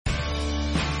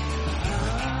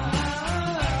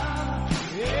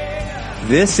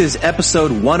This is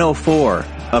episode 104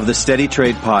 of the Steady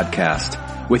Trade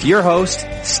Podcast with your host,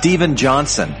 Stephen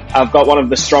Johnson. I've got one of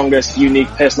the strongest, unique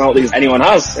personalities anyone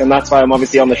has, and that's why I'm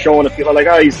obviously on the show, and people are like,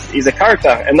 oh, he's a character,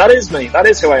 and that is me. That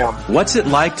is who I am. What's it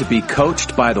like to be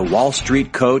coached by the Wall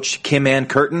Street coach, Kim Ann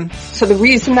Curtin? So the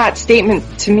reason that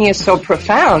statement to me is so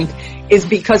profound is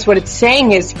because what it's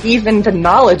saying is even the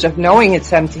knowledge of knowing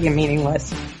it's empty and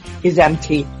meaningless is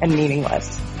empty and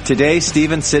meaningless. Today,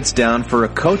 Stephen sits down for a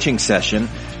coaching session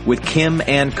with Kim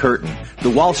Ann Curtin, the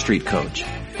Wall Street coach.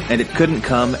 And it couldn't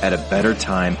come at a better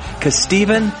time, because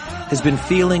Stephen has been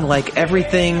feeling like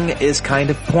everything is kind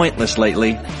of pointless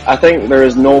lately. I think there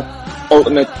is no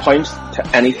ultimate point to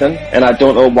anything, and I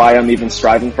don't know why I'm even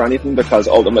striving for anything, because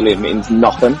ultimately it means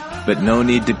nothing. But no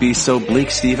need to be so bleak,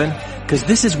 Stephen, because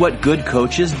this is what good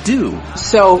coaches do.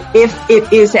 So if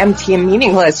it is empty and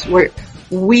meaningless,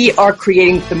 we are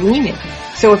creating the meaning.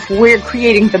 So if we're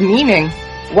creating the meaning,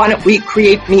 why don't we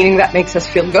create meaning that makes us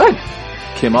feel good?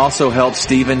 Kim also helps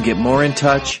Stephen get more in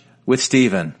touch with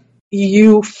Stephen.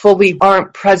 You fully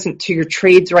aren't present to your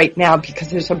trades right now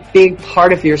because there's a big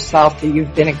part of yourself that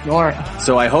you've been ignoring.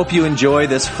 So I hope you enjoy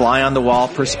this fly-on-the-wall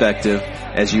perspective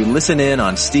as you listen in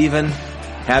on Stephen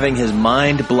having his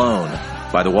mind blown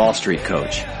by the Wall Street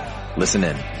coach. Listen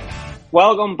in.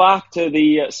 Welcome back to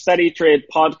the Steady Trade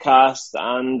Podcast,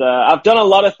 and I've done a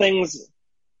lot of things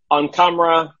on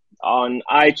camera, on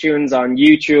iTunes, on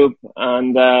YouTube,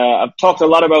 and I've talked a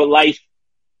lot about life,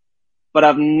 but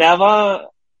I've never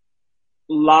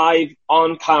live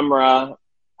on camera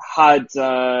had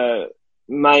my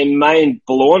mind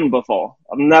blown before.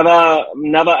 I've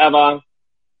never ever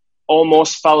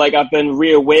almost felt like I've been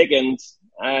reawakened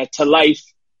to life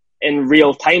in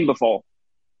real time before.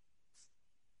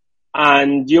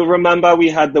 And you'll remember we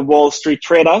had the Wall Street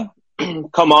trader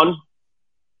come on,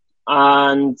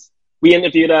 and we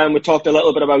interviewed her and we talked a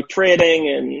little bit about trading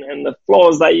and the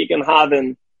flaws that you can have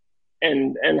and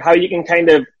how you can kind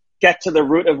of get to the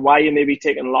root of why you may be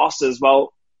taking losses.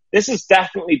 Well, this is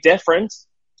definitely different.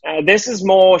 This is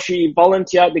more, she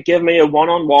volunteered to give me a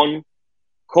one-on-one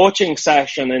coaching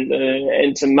session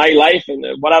into my life and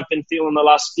what I've been feeling the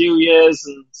last few years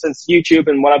and since YouTube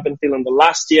and what I've been feeling the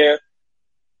last year.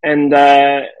 And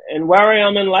where I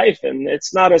am in life, and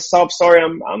it's not a sob story.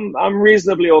 I'm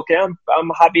reasonably okay. I'm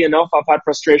happy enough. I've had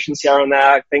frustrations here and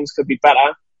there. Things could be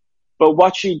better. But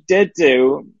what she did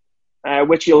do,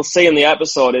 which you'll see in the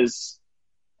episode, is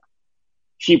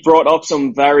she brought up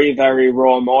some very, very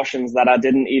raw emotions that I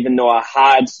didn't even know I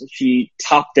had. She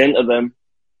tapped into them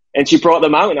and she brought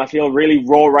them out, and I feel really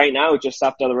raw right now just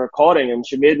after the recording, and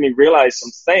she made me realize some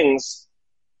things.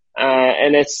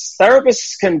 And it's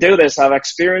therapists can do this. I've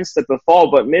experienced it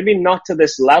before, but maybe not to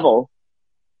this level.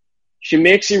 She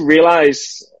makes you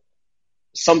realize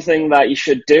something that you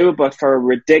should do, but for a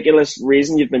ridiculous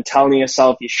reason you've been telling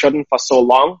yourself you shouldn't for so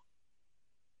long.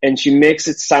 And she makes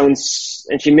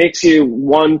you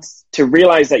want to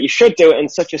realize that you should do it in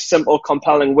such a simple,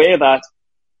 compelling way that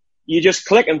you just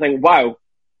click and think, wow,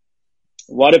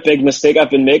 what a big mistake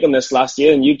I've been making this last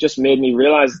year. And you've just made me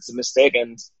realize it's a mistake,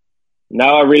 and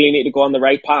now I really need to go on the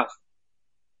right path.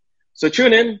 So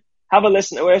tune in, have a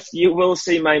listen to it. You will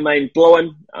see my mind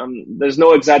blowing. There's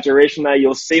no exaggeration there.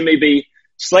 You'll see me be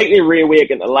slightly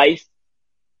reawakened to life.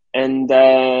 And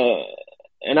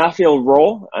I feel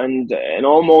raw and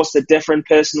almost a different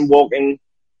person walking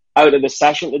out of the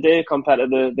session today compared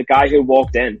to the guy who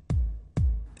walked in.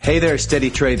 Hey there,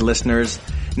 Steady Trade listeners.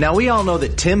 Now we all know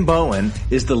that Tim Bowen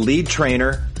is the lead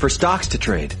trainer for Stocks to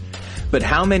Trade. But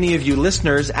how many of you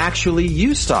listeners actually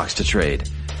use Stocks to Trade?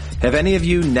 Have any of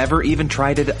you never even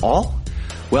tried it at all?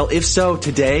 Well, if so,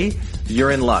 today you're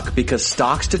in luck, because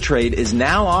Stocks to Trade is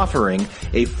now offering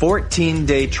a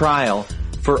 14-day trial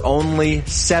for only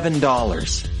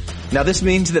 $7. Now this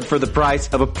means that for the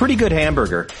price of a pretty good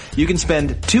hamburger, you can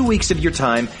spend 2 weeks of your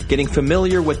time getting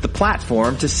familiar with the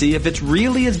platform to see if it's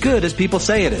really as good as people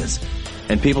say it is.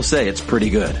 And people say it's pretty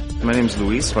good. My name is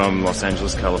Luis from Los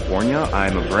Angeles, California.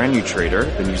 I'm a brand new trader.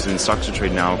 Been using Stocks to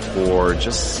Trade now for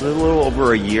just a little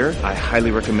over a year. I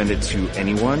highly recommend it to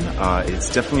anyone. It's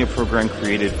definitely a program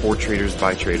created for traders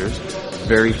by traders.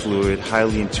 Very fluid,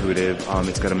 highly intuitive.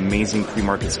 It's got amazing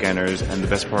pre-market scanners, and the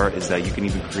best part is that you can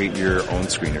even create your own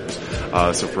screeners.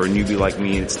 So for a newbie like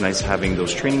me, it's nice having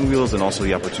those training wheels and also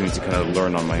the opportunity to kind of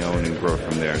learn on my own and grow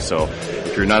from there. So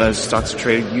if you're not a Stocks to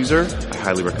Trade user, I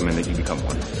highly recommend that you become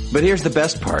one. But here's the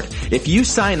best part. If you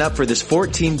sign up for this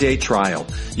 14-day trial,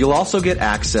 you'll also get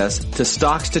access to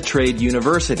Stocks to Trade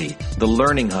University, the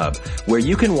learning hub, where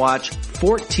you can watch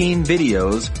 14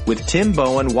 videos with Tim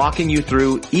Bowen walking you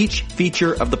through each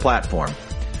feature of the platform.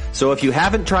 So if you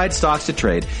haven't tried Stocks to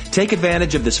Trade, take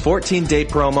advantage of this 14-day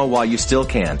promo while you still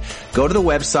can. Go to the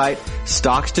website,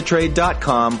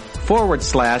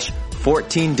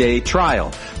 stockstotrade.com/14-day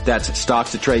trial. That's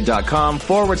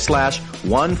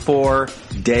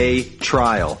stockstotrade.com/14-day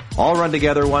trial. All run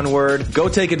together, one word. Go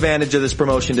take advantage of this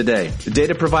promotion today. The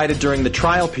data provided during the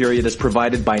trial period is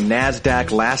provided by NASDAQ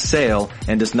Last Sale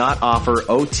and does not offer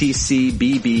OTC,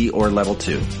 BB, or Level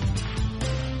 2.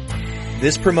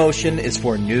 This promotion is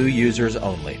for new users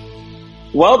only.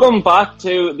 Welcome back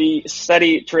to the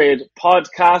Steady Trade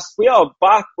podcast. We are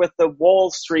back with the Wall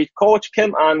Street coach,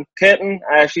 Kim Ann Curtin.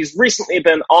 She's recently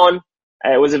been on.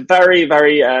 It was a very,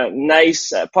 very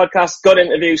nice podcast, good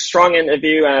interview, strong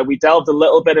interview. We delved a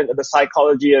little bit into the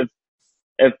psychology of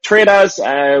traders.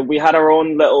 We had our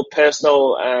own little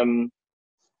personal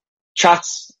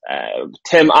chats,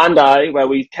 Tim and I, where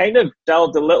we kind of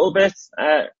delved a little bit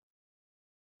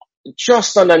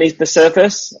just underneath the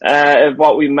surface of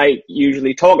what we might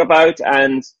usually talk about.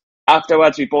 And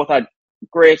afterwards, we both had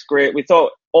great. We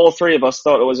thought, all three of us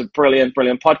thought it was a brilliant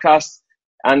podcast.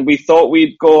 And we thought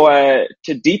we'd go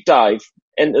to deep dive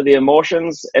into the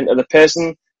emotions, into the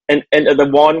person, and into the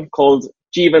one called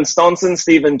Stephen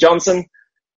Johnson.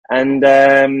 And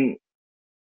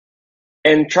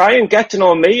try and get to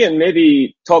know me and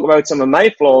maybe talk about some of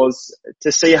my flaws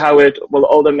to see how it will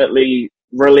ultimately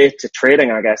relate to trading,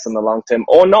 I guess, in the long term,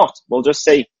 or not. We'll just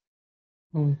see.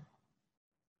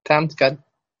 Sounds good.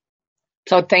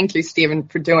 So thank you, Stephen,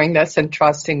 for doing this and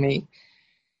trusting me.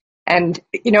 And,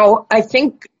 I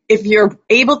think if you're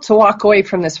able to walk away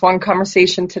from this one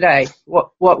conversation today,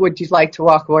 what would you like to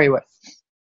walk away with?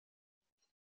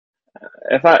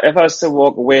 If I was to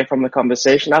walk away from the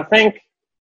conversation, I think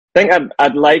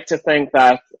I'd like to think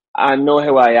that I know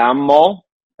who I am more,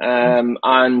 and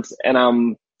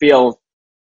I'm feel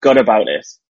good about it.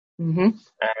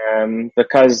 Mm-hmm.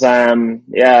 Because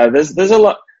there's a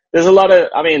lot of,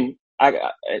 I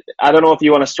don't know if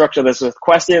you want to structure this with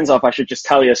questions or if I should just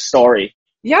tell you a story.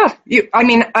 Yeah.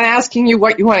 I'm asking you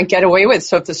what you want to get away with.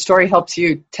 So if the story helps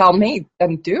you tell me,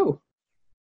 then do.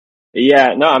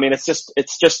 Yeah, no, it's just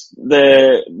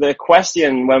the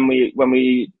question when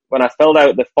I filled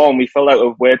out the form, we filled out a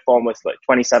Word form with like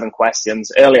 27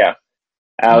 questions earlier.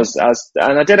 And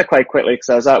I did it quite quickly because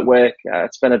I was at work.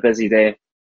 It's been a busy day.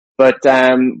 But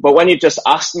when you just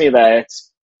asked me there,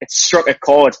 it struck a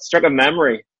chord, it struck a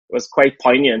memory. It was quite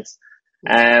poignant.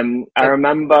 I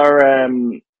remember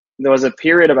there was a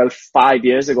period about 5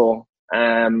 years ago,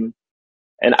 and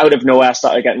out of nowhere I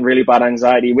started getting really bad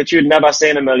anxiety, which you'd never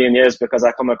say in a million years because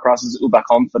I come across as uber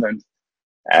confident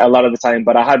a lot of the time.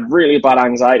 But I had really bad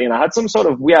anxiety, and I had some sort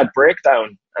of weird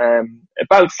breakdown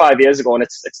about 5 years ago, and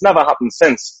it's never happened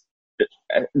since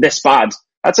this bad.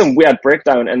 I had some weird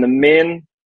breakdown, and the main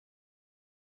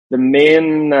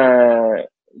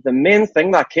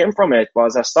thing that came from it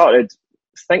was I started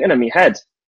thinking in my head,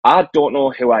 I don't know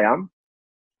who I am.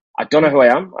 I don't know who I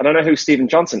am. I don't know who Stephen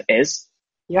Johnson is.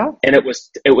 Yeah. And it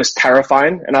was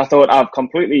terrifying. And I thought I've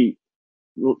completely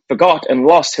forgot and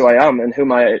lost who I am and who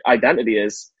my identity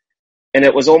is. And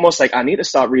it was almost like I need to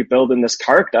start rebuilding this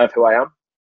character of who I am.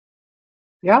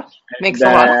 Yeah. Makes a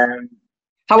lot.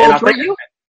 How old were you?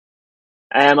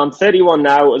 I'm 31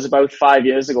 now. It was about 5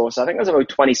 years ago. So I think I was about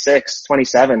 26,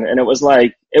 27. And it was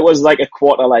like a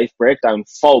quarter life breakdown,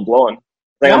 full blown.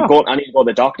 Like I need to go to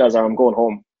the doctors or I'm going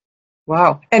home.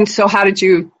 Wow. And so how did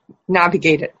you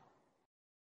navigate it?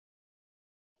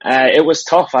 It was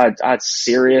tough. I had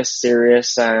serious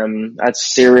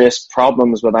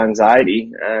problems with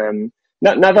anxiety.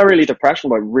 Never really depression,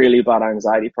 but really bad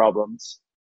anxiety problems.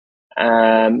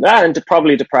 And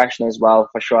probably depression as well,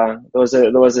 for sure. There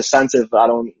was a sense of, I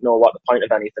don't know what the point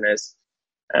of anything is.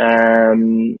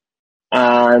 And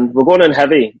we're going in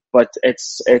heavy, but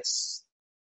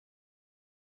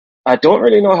I don't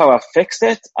really know how I fixed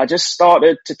it. I just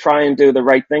started to try and do the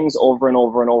right things over and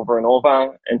over and over and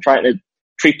over and trying to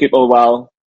treat people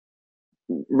well,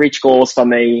 reach goals for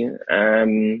me. I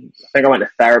think I went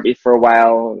to therapy for a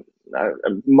while. A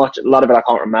lot of it I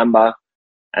can't remember.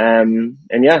 And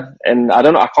I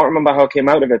don't know, I can't remember how I came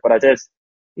out of it, but I did.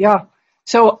 Yeah.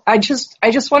 So I just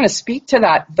want to speak to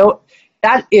that, though.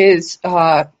 That is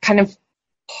kind of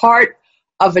part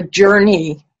of a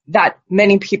journey that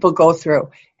many people go through,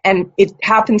 and it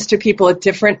happens to people at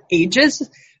different ages.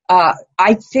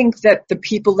 I think that the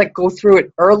people that go through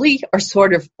it early are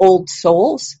sort of old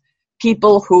souls,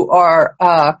 people who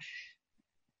are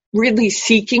really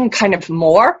seeking kind of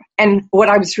more. And what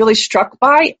I was really struck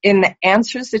by in the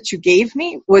answers that you gave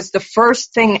me was the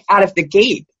first thing out of the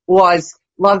gate was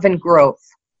love and growth,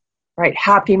 right?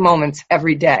 Happy moments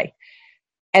every day.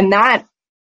 And that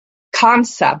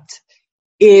concept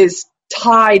is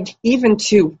tied even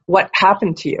to what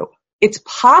happened to you. It's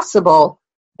possible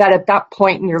that at that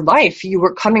point in your life, you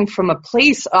were coming from a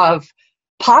place of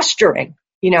posturing,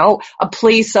 a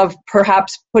place of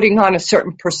perhaps putting on a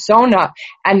certain persona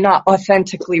and not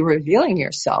authentically revealing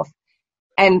yourself.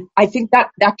 And I think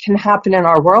that can happen in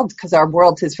our world because our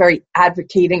world is very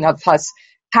advocating of us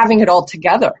having it all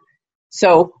together.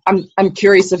 So I'm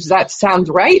curious if that sounds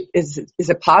right. Is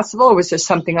it possible, or was there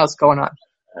something else going on?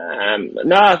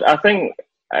 No, I think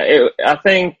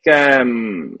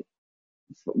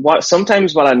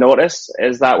what I notice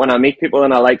is that when I meet people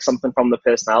and I like something from the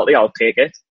personality, I'll take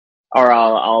it or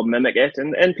I'll mimic it.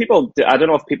 And people, I don't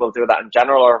know if people do that in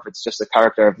general or if it's just a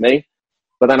character of me.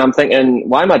 But then I'm thinking,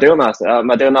 why am I doing that?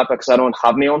 Am I doing that because I don't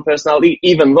have my own personality,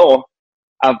 even though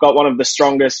I've got one of the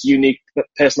strongest, unique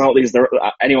personalities that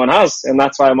anyone has, and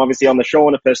that's why I'm obviously on the show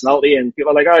in a personality. And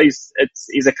people are like, "Oh, he's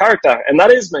a character," and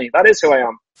that is me. That is who I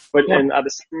am. But and at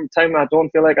the same time, I don't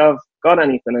feel like I've got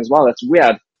anything as well. It's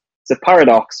weird. It's a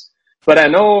paradox. But I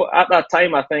know at that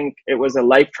time, I think it was a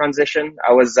life transition.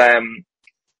 I was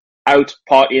out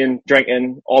partying,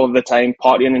 drinking all of the time.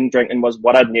 Partying and drinking was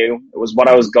what I knew. It was what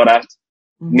I was good at.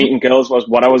 Mm-hmm. Meeting girls was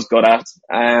what I was good at.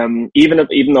 Even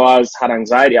though I had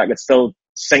anxiety, I could still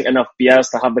sink enough beers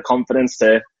to have the confidence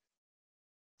to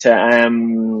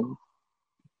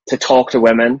talk to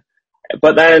women.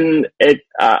 But then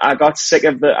I got sick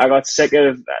of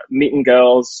meeting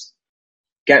girls,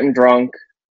 getting drunk,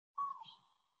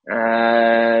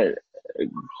 being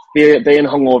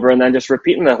hungover, and then just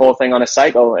repeating the whole thing on a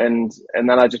cycle. And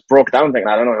then I just broke down thinking,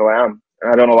 I don't know who I am.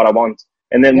 And I don't know what I want.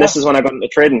 And then this is when I got into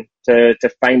trading to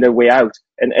find a way out.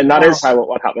 And that is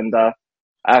what happened.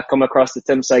 I come across the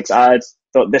Tim Sykes ad,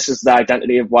 thought this is the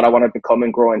identity of what I want to become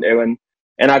and grow into.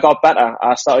 And I got better.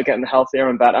 I started getting healthier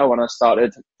and better when I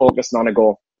started focusing on a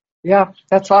goal. Yeah,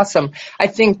 that's awesome. I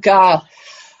think that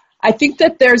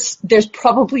there's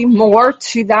probably more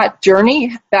to that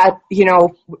journey that,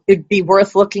 it'd be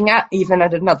worth looking at even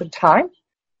at another time.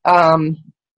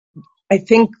 I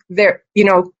think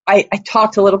I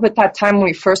talked a little bit that time when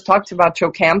we first talked about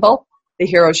Joe Campbell, The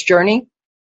Hero's Journey.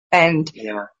 And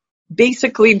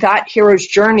basically that hero's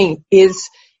journey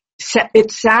it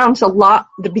sounds a lot,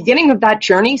 the beginning of that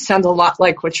journey sounds a lot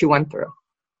like what you went through.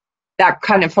 That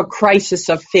kind of a crisis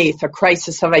of faith, a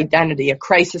crisis of identity, a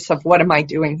crisis of what am I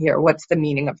doing here? What's the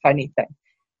meaning of anything?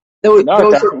 Those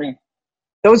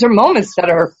are moments that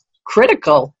are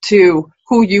critical to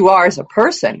who you are as a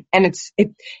person. And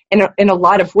in a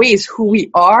lot of ways, who we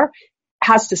are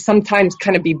has to sometimes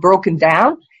kind of be broken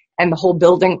down and the whole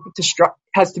building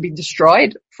has to be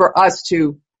destroyed for us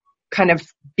to kind of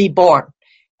be born.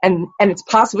 And it's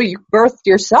possible you birthed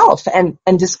yourself and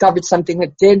discovered something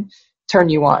that did turn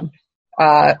you on.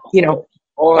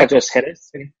 Or I just hit it.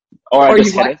 Or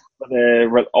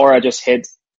I just hit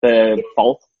the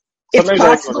fault.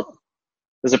 Sometimes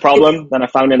there's a problem, then I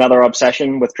found another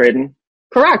obsession with trading.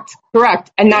 Correct.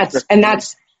 And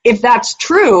that's if that's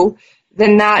true,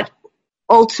 then that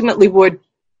ultimately would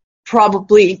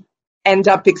probably end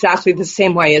up exactly the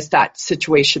same way as that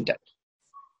situation did.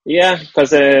 Yeah,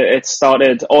 because it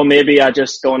started, or maybe I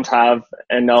just don't have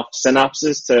enough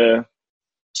synapses to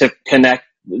connect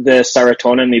the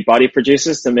serotonin my body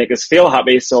produces to make us feel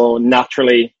happy. So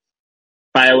naturally,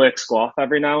 fireworks go off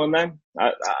every now and then.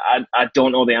 I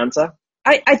don't know the answer.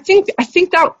 I think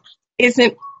that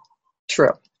isn't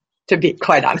true, to be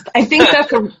quite honest. I think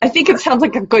it sounds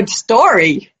like a good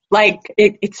story. Like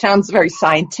it sounds very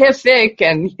scientific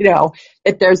and,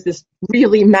 that there's this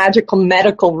really magical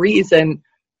medical reason.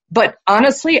 But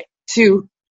honestly, to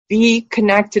be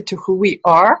connected to who we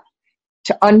are,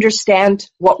 to understand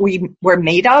what we're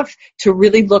made of, to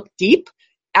really look deep,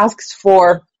 asks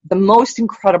for the most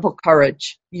incredible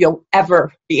courage you'll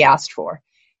ever be asked for.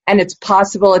 And it's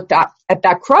possible at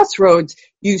that crossroads,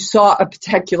 you saw a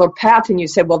particular path and you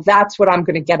said, well, that's what I'm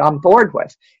going to get on board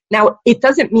with. Now, it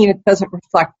doesn't mean it doesn't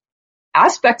reflect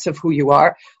aspects of who you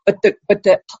are, but the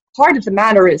part of the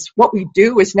matter is what we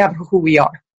do is never who we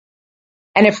are.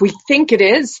 And if we think it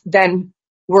is, then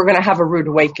we're going to have a rude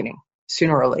awakening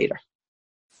sooner or later.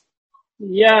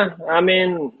 Yeah, I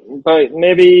mean, but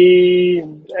maybe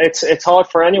it's hard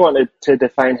for anyone to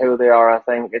define who they are. I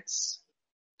think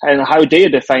and how do you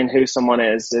define who someone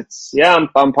is?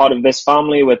 I'm part of this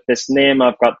family with this name.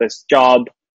 I've got this job,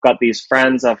 got these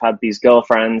friends. I've had these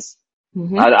girlfriends.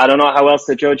 Mm-hmm. I don't know how else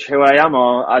to judge who I am,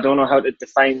 or I don't know how to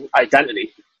define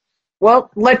identity.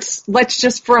 Well, let's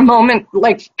just for a moment,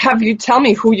 have you tell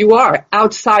me who you are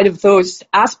outside of those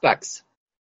aspects.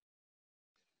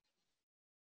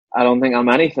 I don't think I'm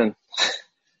anything.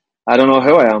 I don't know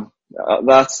who I am.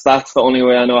 That's the only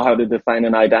way I know how to define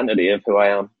an identity of who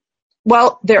I am.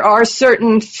 Well, there are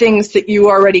certain things that you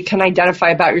already can identify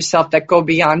about yourself that go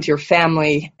beyond your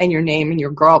family and your name and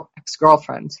your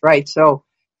ex-girlfriends, right? So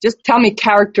just tell me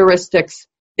characteristics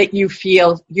that you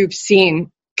feel you've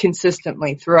seen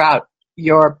consistently throughout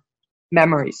your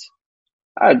memories.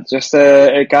 Just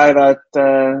a guy that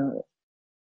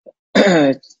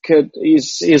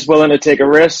he's willing to take a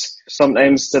risk,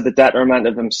 sometimes to the detriment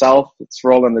of himself. It's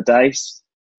rolling the dice.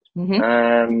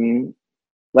 Mm-hmm.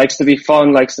 Likes to be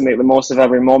fun, likes to make the most of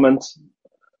every moment,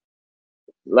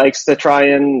 likes to try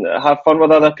and have fun with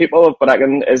other people, but I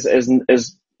can,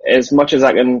 as much as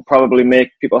I can probably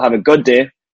make people have a good day,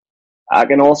 I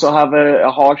can also have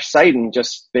a harsh side and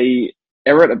just be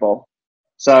irritable.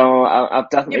 So I've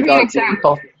definitely Give me an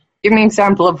example. Give me an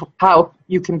example of how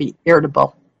you can be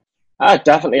irritable.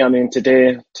 Definitely. I mean,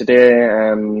 today,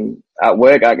 at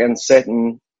work, I can sit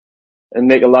and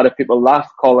make a lot of people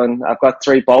laugh. I've got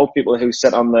 3 bald people who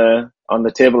sit on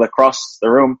the table across the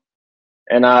room,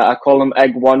 and I call them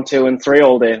egg 1, 2, and 3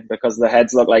 all day because their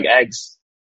heads look like eggs,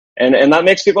 and that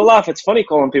makes people laugh. It's funny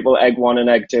calling people egg 1 and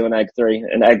egg 2 and egg 3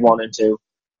 and egg 1 and 2.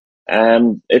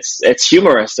 It's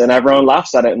humorous, and everyone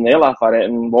laughs at it, and they laugh at it,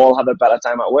 and we'll all have a better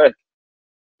time at work.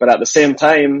 But at the same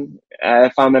time,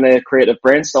 if I'm in a creative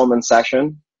brainstorming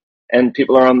session and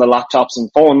people are on their laptops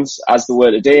and phones, as they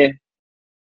were today,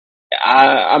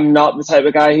 I'm not the type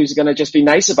of guy who's going to just be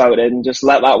nice about it and just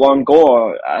let that one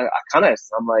go. I can't.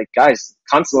 I'm like, guys,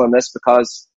 canceling this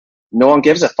because no one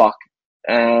gives a fuck.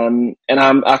 And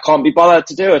I can't be bothered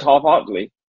to do it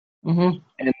half-heartedly. Mm-hmm.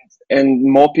 And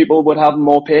more people would have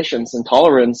more patience and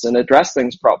tolerance and address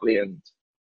things properly. And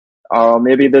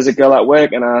maybe there's a girl at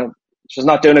work and she's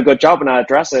not doing a good job, and I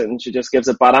address it and she just gives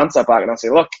a bad answer back, and I say,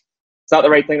 look, it's not the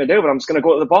right thing to do, but I'm just going to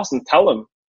go to the boss and tell them.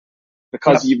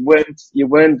 Because you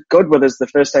weren't good with us the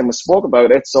first time we spoke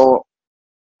about it, so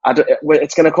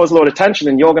it's going to cause a lot of tension,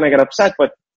 and you're going to get upset.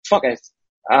 But fuck it,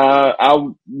 I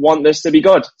want this to be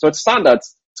good. So it's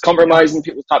standards. It's compromising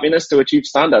people's happiness to achieve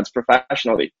standards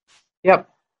professionally. Yep.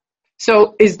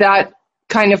 So is that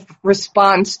kind of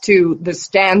response to the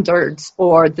standards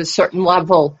or the certain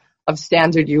level of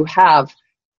standard you have?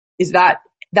 Is that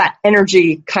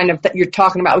energy kind of that you're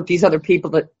talking about with these other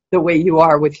people, that the way you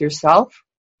are with yourself?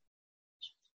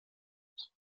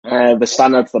 The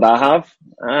standards that I have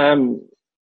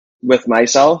with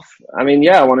myself. I mean,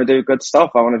 yeah, I want to do good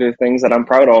stuff. I want to do things that I'm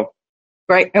proud of.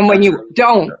 Right. And when you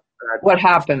don't, what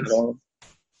happens?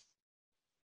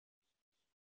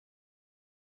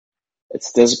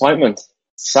 It's disappointment.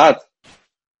 It's sad.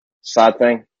 Sad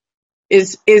thing.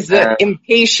 Is the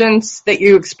impatience that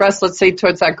you express, let's say,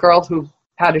 towards that girl who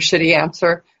had a shitty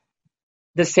answer,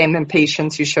 the same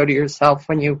impatience you show to yourself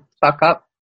when you fuck up?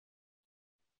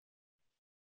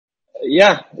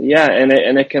 Yeah, and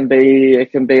it can be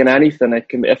in anything. It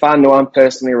can be, if I know I'm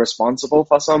personally responsible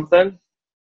for something,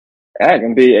 I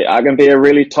can be a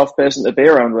really tough person to be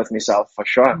around with myself, for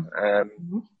sure.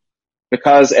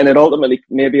 Because it ultimately,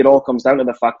 maybe it all comes down to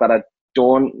the fact that I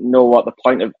don't know what the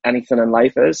point of anything in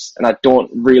life is, and I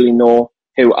don't really know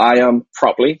who I am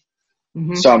properly.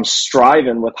 Mm-hmm. So I'm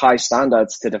striving with high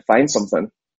standards to define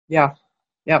something. Yeah.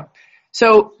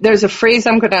 So there's a phrase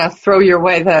I'm going to throw your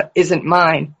way that isn't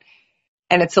mine.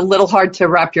 And it's a little hard to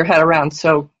wrap your head around,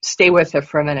 so stay with it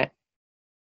for a minute.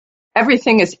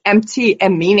 Everything is empty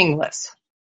and meaningless.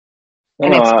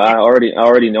 And I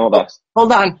already know that.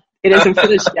 Hold on. It isn't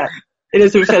finished yet. It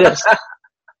isn't finished.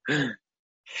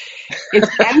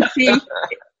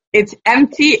 It's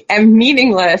empty and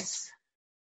meaningless.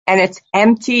 And it's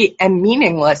empty and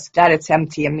meaningless that it's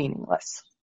empty and meaningless.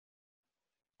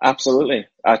 Absolutely.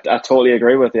 I totally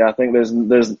agree with you. I think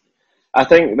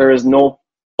there is no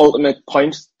ultimate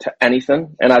point to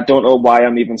anything, and I don't know why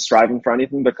I'm even striving for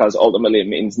anything, because ultimately it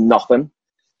means nothing.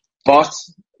 But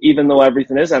even though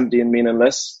everything is empty and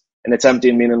meaningless, and it's empty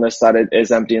and meaningless that it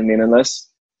is empty and meaningless,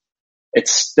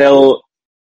 it's still,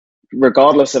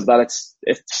 regardless of that,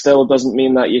 it still doesn't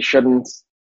mean that you shouldn't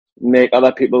make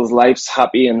other people's lives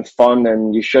happy and fun,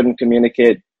 and you shouldn't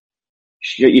communicate.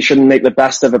 You shouldn't make the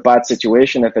best of a bad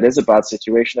situation if it is a bad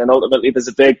situation. And ultimately there's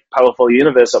a big, powerful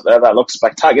universe up there that looks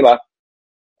spectacular.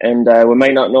 And we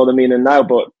might not know the meaning now,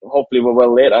 but hopefully we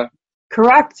will later.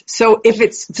 Correct. So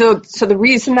so the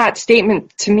reason that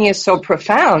statement to me is so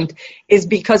profound is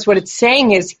because what it's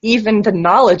saying is even the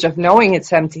knowledge of knowing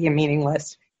it's empty and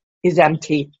meaningless is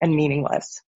empty and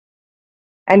meaningless.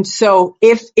 And so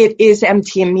if it is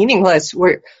empty and meaningless,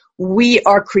 we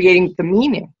are creating the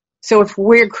meaning. So if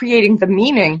we're creating the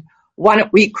meaning, why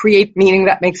don't we create meaning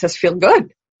that makes us feel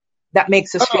good, that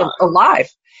makes us feel alive?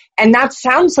 And that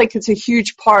sounds like it's a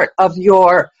huge part of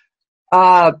your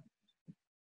call,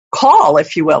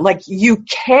 if you will. Like you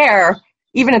care,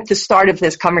 even at the start of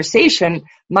this conversation,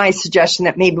 my suggestion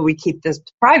that maybe we keep this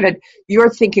private, you're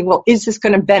thinking, well, is this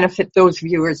going to benefit those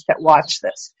viewers that watch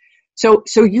this? So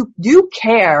you do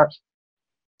care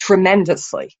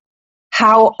tremendously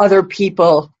how other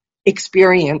people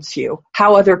experience you,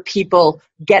 how other people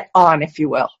get on, if you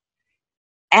will.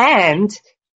 And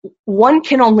one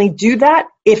can only do that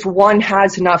if one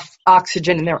has enough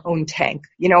oxygen in their own tank.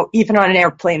 You know, even on an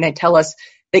airplane, they tell us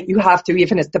that you have to,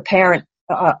 even as the parent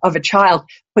of a child,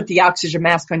 put the oxygen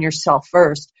mask on yourself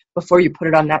first before you put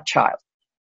it on that child.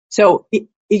 So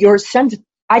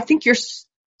I think you're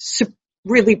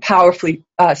really powerfully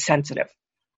sensitive.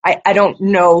 I don't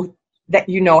know that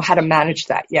you know how to manage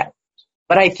that yet,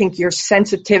 but I think your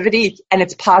sensitivity, and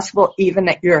it's possible even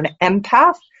that you're an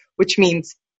empath, which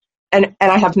means, and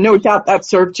I have no doubt that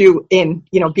served you in,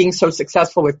 you know, being so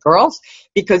successful with girls,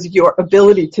 because your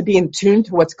ability to be in tune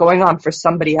to what's going on for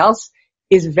somebody else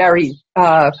is very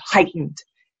heightened.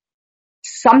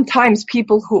 Sometimes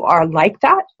people who are like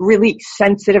that, really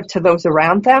sensitive to those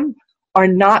around them, are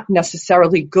not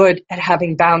necessarily good at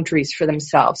having boundaries for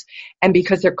themselves. And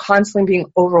because they're constantly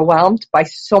being overwhelmed by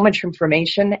so much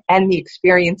information and the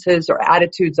experiences or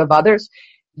attitudes of others,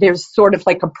 there's sort of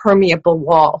like a permeable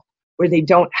wall where they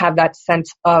don't have that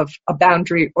sense of a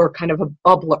boundary or kind of a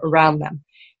bubble around them.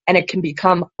 And it can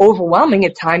become overwhelming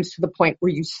at times to the point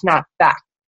where you snap back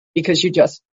because you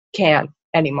just can't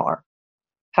anymore.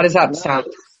 How does that sound?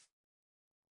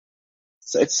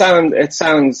 It's a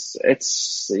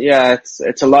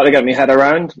lot to get my head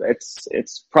around.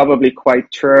 It's probably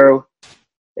quite true.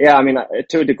 Yeah, I mean,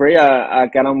 to a degree, I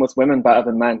get on with women better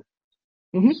than men.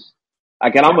 Mm-hmm. I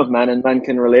get on with men, and men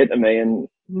can relate to me, and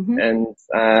mm-hmm. and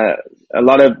a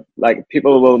lot of like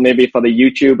people will maybe for the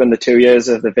YouTube and the 2 years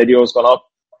of the videos gone up,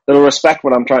 they'll respect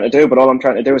what I'm trying to do, but all I'm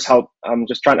trying to do is help. I'm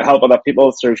just trying to help other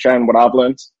people through sharing what I've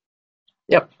learned.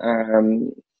 Yep.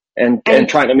 And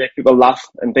trying to make people laugh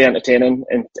and be entertaining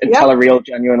and tell a real,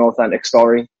 genuine, authentic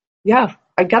story. Yeah,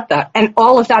 I get that. And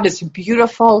all of that is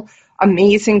beautiful,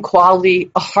 amazing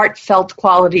quality, a heartfelt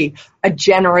quality, a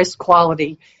generous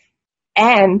quality.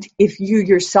 And if you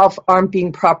yourself aren't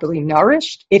being properly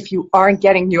nourished, if you aren't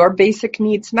getting your basic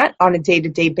needs met on a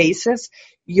day-to-day basis,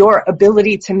 your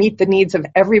ability to meet the needs of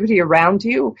everybody around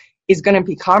you is going to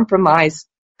be compromised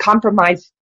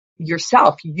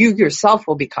yourself. You yourself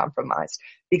will be compromised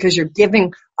because you're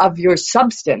giving of your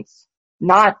substance,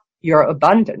 not your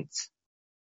abundance.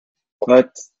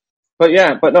 But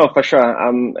no, for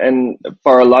sure. And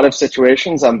for a lot of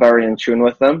situations, I'm very in tune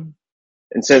with them.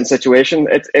 In certain situations,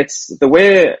 it's the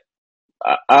way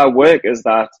I work is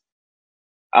that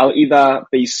I'll either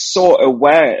be so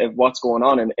aware of what's going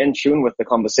on and in tune with the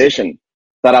conversation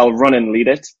that I'll run and lead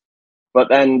it. But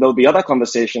then there'll be other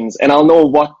conversations and I'll know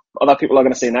what other people are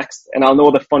going to say next and I'll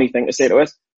know the funny thing to say to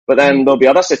it. But then there'll be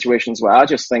other situations where I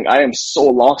just think I am so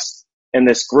lost in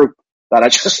this group that I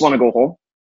just want to go home.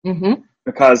 Mm-hmm.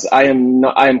 Because I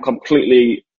am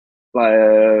completely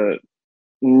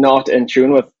not in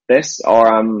tune with this,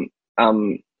 or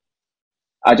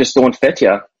I just don't fit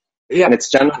here. Yeah. And it's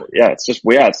just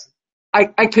weird.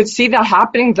 I could see that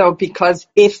happening though, because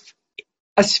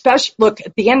look,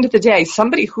 at the end of the day,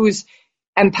 somebody who's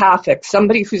empathic,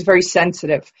 somebody who's very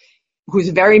sensitive, who's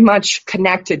very much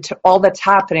connected to all that's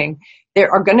happening,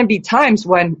 there are going to be times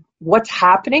when what's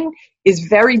happening is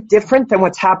very different than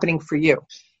what's happening for you.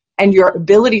 And your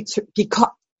ability to, because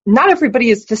not everybody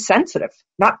is this sensitive.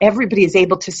 Not everybody is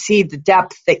able to see the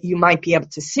depth that you might be able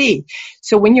to see.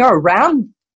 So when you're around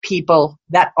people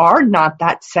that are not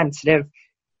that sensitive,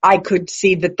 I could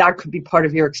see that could be part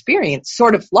of your experience,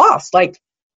 sort of lost. Like,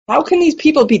 how can these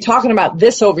people be talking about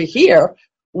this over here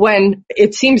when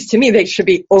it seems to me they should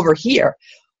be over here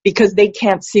because they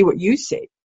can't see what you see?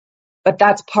 But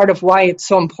that's part of why it's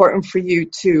so important for you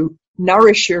to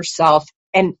nourish yourself.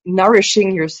 And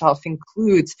nourishing yourself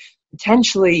includes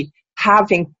potentially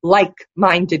having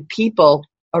like-minded people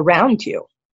around you.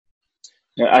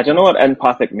 Yeah, I don't know what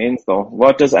empathic means, though.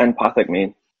 What does empathic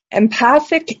mean?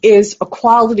 Empathic is a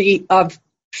quality of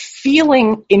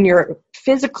feeling in your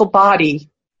physical body,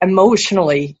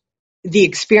 emotionally, the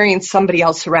experience somebody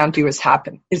else around you is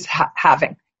having.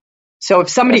 So if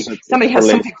somebody has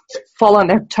something fall on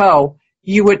their toe,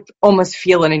 you would almost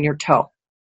feel it in your toe.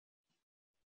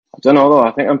 I don't know though.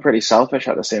 I think I'm pretty selfish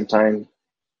at the same time.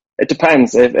 It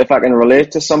depends. If I can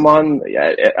relate to someone,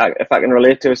 if I can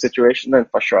relate to a situation, then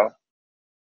for sure.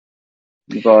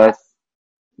 But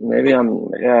maybe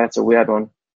it's a weird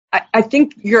one. I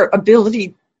think your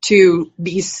ability to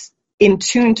be in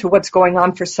tune to what's going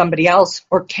on for somebody else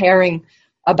or caring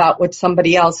about what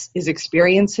somebody else is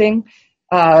experiencing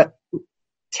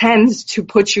tends to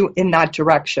put you in that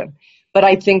direction. But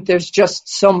I think there's just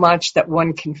so much that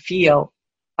one can feel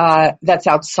that's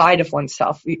outside of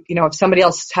oneself. If somebody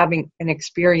else is having an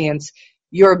experience,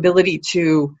 your ability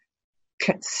to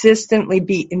consistently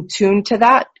be in tune to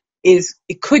that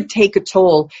it could take a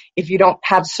toll if you don't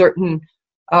have certain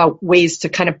ways to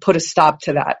kind of put a stop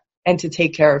to that and to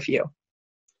take care of you.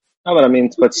 No, but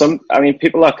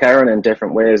people are caring in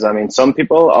different ways. Some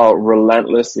people are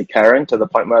relentlessly caring to the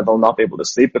point where they'll not be able to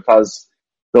sleep because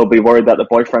they'll be worried that the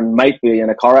boyfriend might be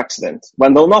in a car accident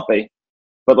when they'll not be.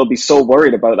 But they'll be so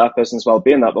worried about that person's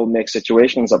well-being that they'll make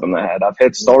situations up in their head. I've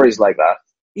heard stories like that.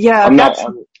 Yeah,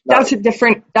 that's a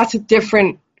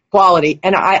different quality,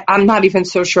 and I'm not even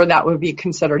so sure that would be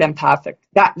considered empathic.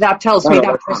 That tells me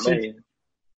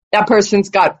that person's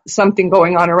got something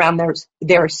going on around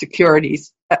their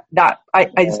securities.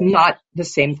 It's not the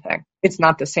same thing. It's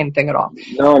not the same thing at all.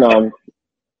 No.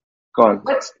 Go on.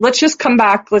 Let's just come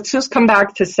back. Let's just come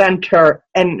back to center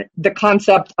and the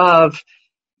concept of,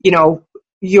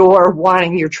 you're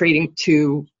wanting your trading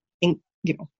to,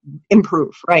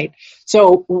 improve, right?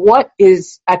 So what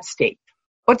is at stake?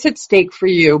 What's at stake for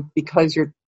you? Because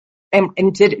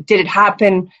and did it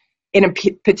happen in a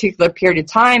particular period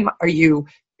of time?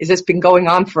 Is this been going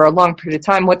on for a long period of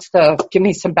time? Give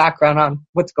me some background on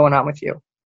what's going on with you.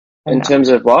 In terms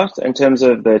of what? In terms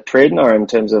of the trading or in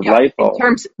terms of life?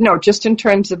 Just in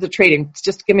terms of the trading.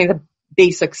 Just give me the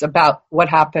basics about what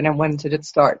happened and when did it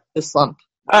start, the slump.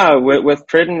 With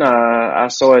trading, I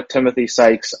saw a Timothy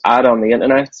Sykes ad on the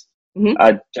internet. Mm-hmm.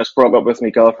 I just broke up with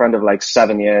my girlfriend of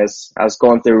 7 years. I was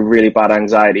going through really bad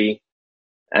anxiety.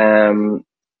 And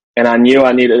I knew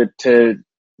I needed to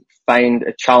find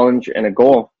a challenge and a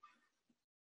goal.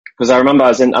 Because I remember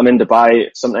I'm in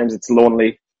Dubai. Sometimes it's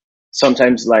lonely.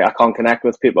 Sometimes I can't connect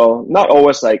with people. Not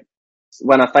always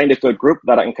when I find a good group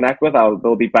that I can connect with,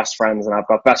 they'll be best friends, and I've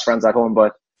got best friends at home.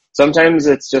 But sometimes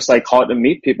it's just hard to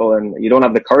meet people, and you don't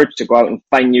have the courage to go out and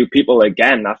find new people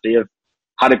again after you've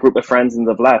had a group of friends and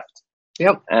they've left.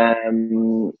 Yep.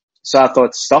 So I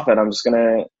thought, stop it. I'm just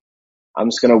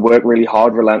gonna work really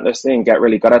hard, relentlessly, and get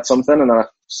really good at something. And I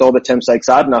saw the Tim Sykes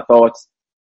ad, and I thought,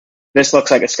 this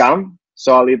looks like a scam.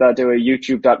 So I'll either do a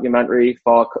YouTube documentary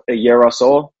for a year or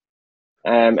so,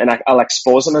 and I'll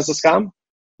expose him as a scam,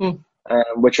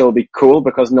 which will be cool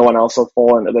because no one else will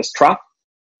fall into this trap.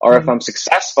 Or if I'm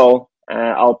successful,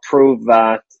 I'll prove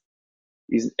that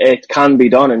it can be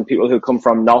done, and people who come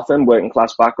from nothing, working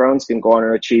class backgrounds, can go on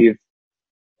and achieve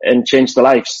and change their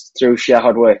lives through sheer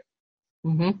hard work.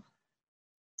 Mm-hmm.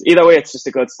 Either way, it's just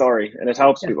a good story, and it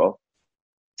helps people.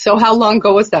 So how long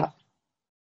ago was that?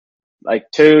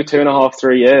 2.5,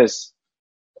 3 years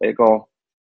ago.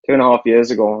 2.5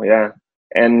 years ago, yeah.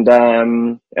 And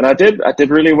I did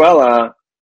really well.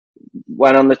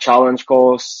 Went on the challenge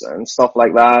course and stuff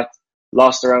like that.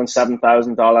 Lost around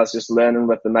 $7,000 just learning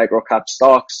with the micro cap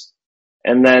stocks.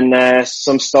 And then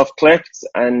some stuff clicked,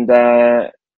 and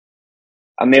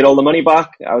I made all the money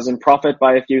back. I was in profit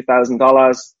by a few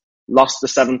 $1,000s. Lost the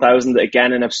 7,000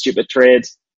 again in a stupid trade,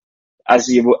 as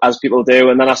people do.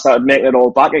 And then I started making it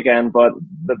all back again. But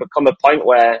there become a point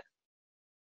where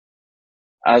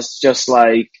I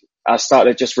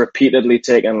started just repeatedly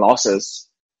taking losses.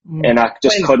 And I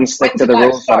just couldn't stick to the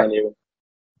rules that I knew.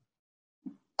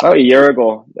 A year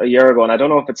ago. And I don't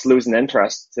know if it's losing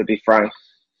interest, to be frank.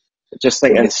 Just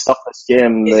thinking, stop this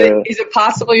game. Is it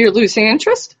possible you're losing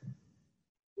interest?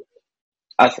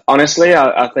 Honestly,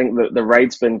 I think that the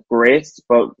rate's been great,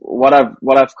 but what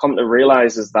I've come to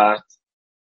realize is that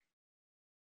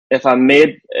if I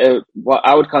made what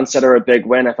I would consider a big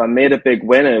win, if I made a big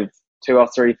win of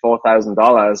 $2,000 or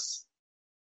 $4,000,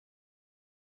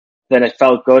 then it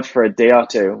felt good for a day or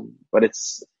two, but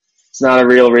it's not a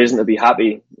real reason to be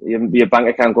happy. Your bank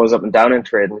account goes up and down in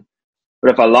trading.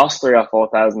 But if I lost $3,000 or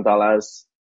 $4,000,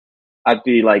 I'd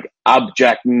be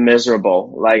abject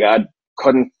miserable. I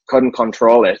couldn't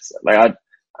control it.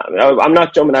 I'm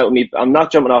not jumping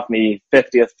off me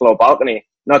 50th floor balcony,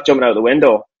 not jumping out the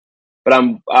window, but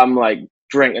I'm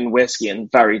drinking whiskey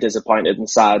and very disappointed and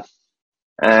sad.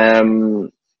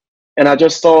 And I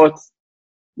just thought,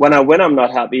 when I win, I'm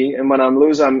not happy. And when I'm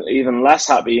losing, I'm even less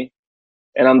happy.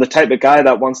 And I'm the type of guy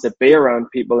that wants to be around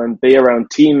people and be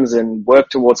around teams and work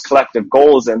towards collective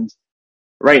goals. And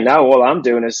right now, all I'm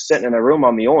doing is sitting in a room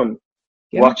on my own,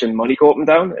 watching money go up and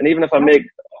down. And even if I make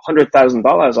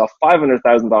 $100,000 or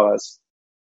 $500,000,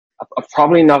 I'm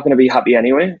probably not going to be happy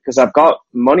anyway, because I've got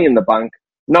money in the bank.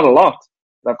 Not a lot.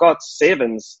 I've got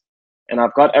savings, and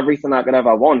I've got everything I could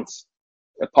ever want,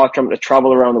 apart from to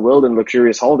travel around the world in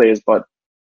luxurious holidays. But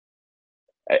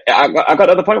I got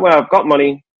to the point where I've got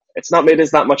money. It's not made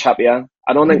us that much happier.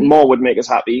 I don't think more would make us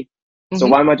happy. So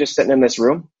why am I just sitting in this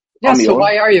room? Yeah, so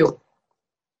why are you?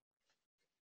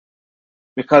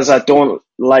 Because I don't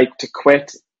like to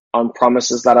quit on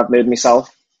promises that I've made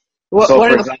myself. What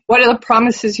are the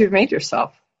promises you've made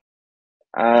yourself?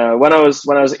 When I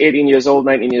was 18 years old,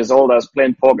 19 years old, I was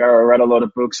playing poker. I read a lot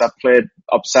of books. I played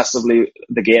obsessively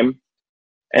the game,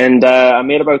 and I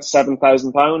made about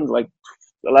 £7,000, like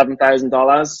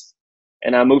 $11,000,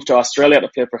 and I moved to Australia to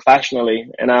play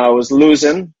professionally, and I was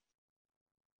losing.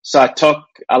 So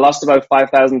I lost about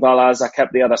 $5,000. I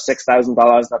kept the other $6,000.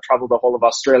 I traveled the whole of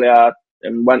Australia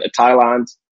and went to Thailand,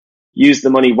 used the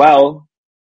money well,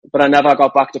 but I never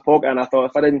got back to poker. And I thought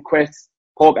if I didn't quit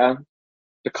poker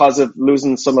because of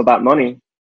losing some of that money,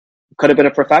 I could have been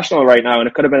a professional right now and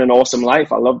it could have been an awesome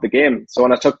life. I loved the game. So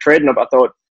when I took trading up, I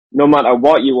thought, no matter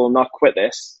what, you will not quit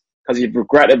this because you've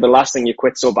regretted the last thing you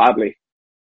quit so badly.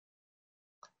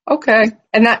 Okay.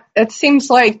 And that seems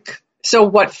like, so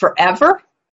what, forever?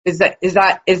 Is that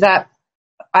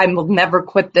I will never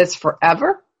quit this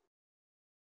forever?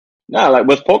 No, like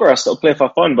with poker, I still play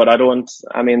for fun, but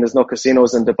there's no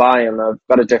casinos in Dubai and I've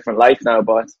got a different life now,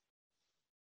 but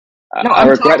I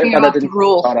regret it that I didn't. The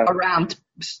rule around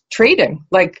trading.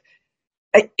 Like,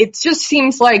 it just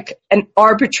seems like an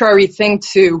arbitrary thing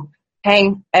to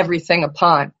hang everything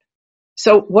upon.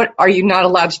 So what, are you not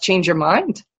allowed to change your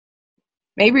mind?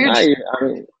 Maybe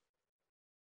you're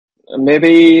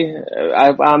Maybe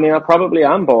I probably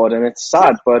am bored and it's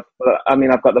sad, but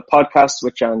I've got the podcast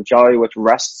which I enjoy, which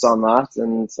rests on that,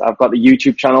 and I've got the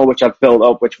YouTube channel which I've built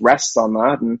up, which rests on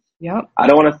that, and I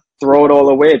don't want to throw it all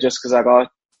away just because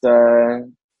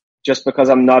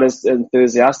I'm not as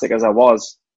enthusiastic as I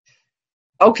was.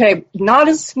 Okay, not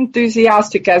as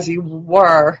enthusiastic as you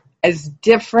were, as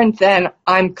different than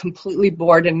I'm completely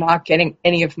bored and not getting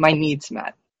any of my needs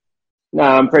met. No,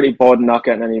 I'm pretty bored and not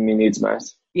getting any of my needs met.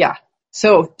 Yeah.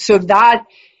 So that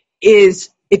is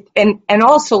it. And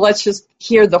also let's just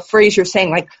hear the phrase you're saying,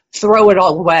 like, throw it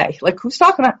all away. Like, who's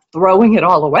talking about throwing it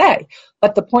all away?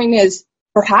 But the point is,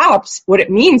 perhaps what it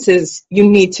means is you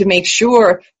need to make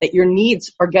sure that your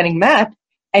needs are getting met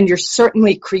and you're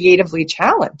certainly creatively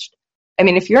challenged. I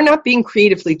mean, if you're not being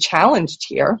creatively challenged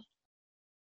here,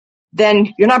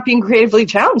 then you're not being creatively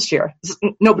challenged here.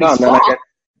 Nobody's fault.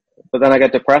 But then I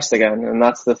get depressed again, and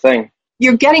that's the thing.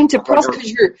 You're getting depressed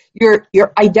because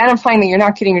you're identifying that you're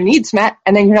not getting your needs met,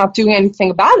 and then you're not doing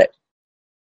anything about it.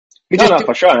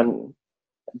 For sure.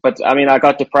 But I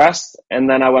got depressed, and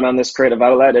then I went on this creative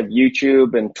outlet of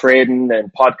YouTube and trading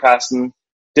and podcasting.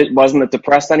 Wasn't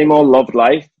depressed anymore. Loved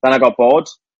life. Then I got bored.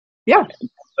 Yeah.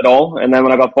 It all, and then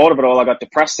when I got bored of it all, I got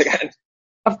depressed again.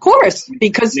 Of course,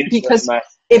 because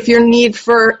if your need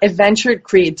for adventure,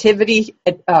 creativity,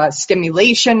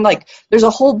 stimulation, like, there's a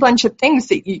whole bunch of things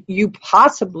that you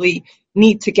possibly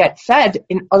need to get fed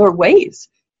in other ways.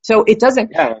 So it doesn't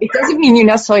mean you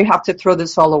necessarily have to throw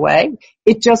this all away.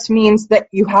 It just means that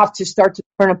you have to start to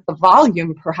turn up the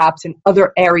volume, perhaps in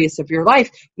other areas of your life.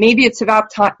 Maybe it's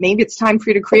about time. Maybe it's time for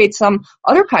you to create some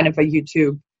other kind of a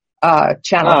YouTube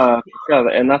channel.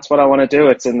 And that's what I want to do.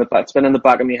 It's been in the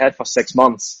back of my head for 6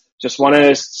 months. Just want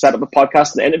to set up a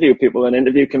podcast and interview people and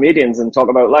interview comedians and talk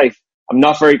about life. I'm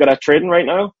not very good at trading right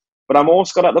now, but I'm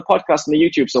also good at the podcast and the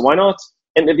YouTube. So why not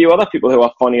interview other people who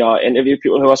are funny or interview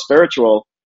people who are spiritual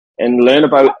and learn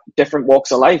about different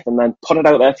walks of life and then put it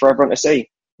out there for everyone to see.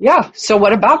 Yeah. So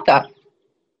what about that?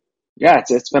 Yeah,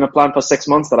 it's been a plan for 6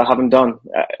 months that I haven't done.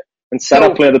 Instead,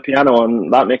 I play the piano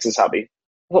and that makes us happy.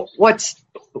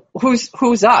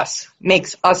 Who's us?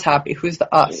 Makes us happy. Who's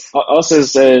the us? Us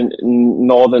is a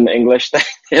Northern English thing.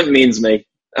 It means me.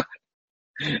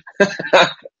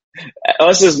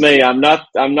 Us is me. I'm not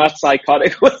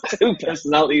psychotic with two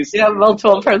personalities. You have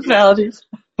multiple personalities.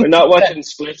 We're not watching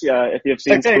Split yet. If you've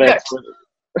seen Split,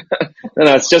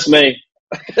 no, it's just me.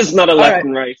 It's not a left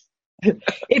and right.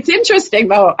 It's interesting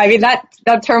though. I mean, that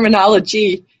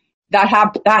terminology that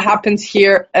happens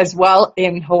here as well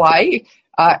in Hawaii.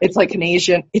 It's like an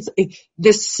Asian,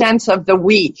 this sense of the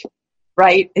we,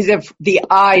 right? As if the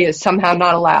I is somehow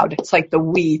not allowed. It's like the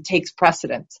we takes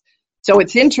precedence. So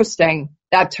it's interesting,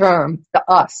 that term, the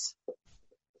us,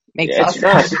 makes us.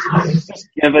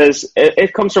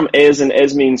 It comes from is, and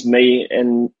is means me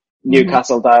in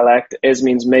Newcastle dialect. Is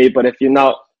means me, but if you're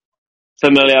not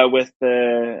familiar with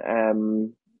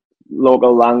the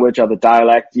local language or the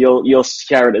dialect, you'll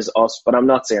share it as us, but I'm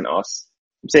not saying us.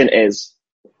 I'm saying is.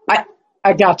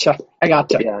 I gotcha. Yeah.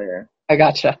 I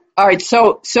gotcha. All right.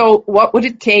 So what would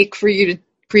it take for you to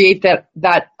create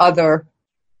that other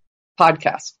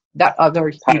podcast, that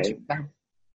other YouTube channel?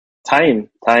 Time.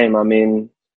 I mean,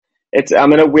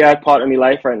 I'm in a weird part of my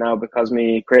life right now because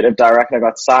my creative director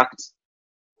got sacked.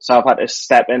 So I've had to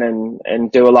step in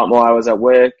and do a lot more hours at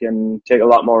work and take a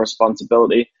lot more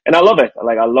responsibility. And I love it.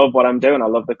 I love what I'm doing. I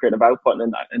love the creative output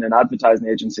in an advertising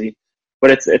agency. But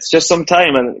it's just some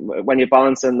time. And when you're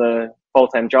balancing the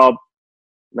full-time job,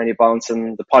 when you're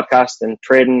balancing the podcast and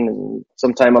trading and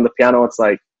some time on the piano, it's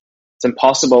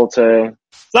impossible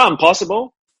it's not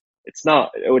impossible. It's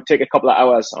not. It would take a couple of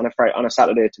hours on a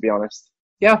Saturday, to be honest.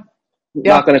 Yeah.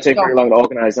 Not going to take very long to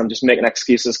organize. I'm just making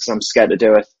excuses because I'm scared to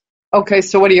do it. Okay,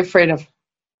 so what are you afraid of?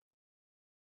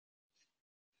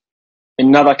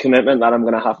 Another commitment that I'm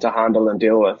going to have to handle and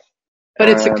deal with. But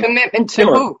it's a commitment to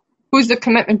who? Who's the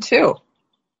commitment to?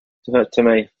 To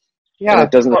me. Yeah. And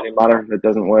it doesn't really matter if it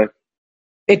doesn't work.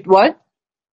 It what?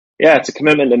 Yeah, it's a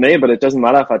commitment to me, but it doesn't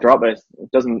matter if I drop it.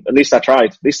 It doesn't. At least I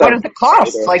tried. At least what are the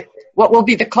costs? What will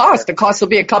be the cost? The cost will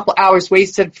be a couple hours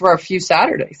wasted for a few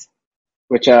Saturdays.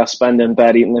 Which I spend in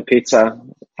bed eating the pizza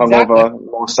hungover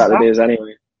most Saturdays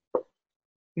anyway.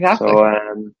 Exactly.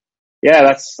 So,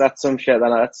 that's some shit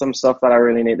that's some stuff that I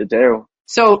really need to do.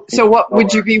 So what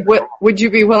would you be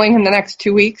willing in the next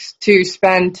 2 weeks to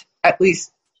spend at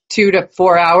least 2 to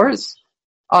 4 hours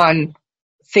on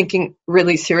thinking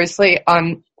really seriously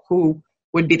on who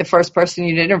would be the first person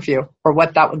you'd interview or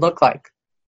what that would look like?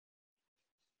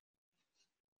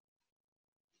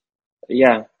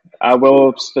 Yeah, I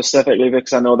will specifically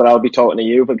because I know that I'll be talking to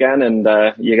you again and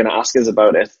you're going to ask us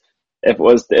about it. If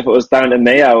it was down to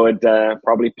me, I would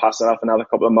probably pass it off another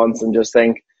couple of months and just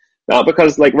think, no,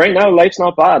 because right now life's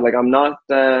not bad. I'm not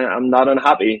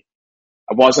unhappy.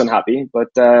 I was unhappy, but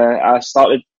I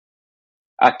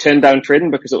turned down trading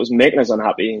because it was making us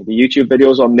unhappy. The YouTube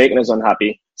videos were making us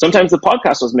unhappy. Sometimes the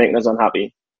podcast was making us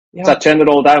unhappy. Yeah. So I turned it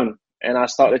all down and I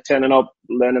started turning up,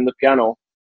 learning the piano,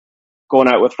 going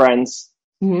out with friends,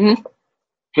 playing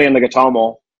the guitar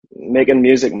more, making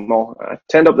music more. I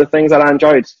turned up the things that I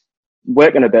enjoyed.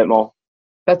 Working a bit more.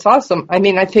 That's awesome. I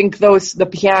mean, I think the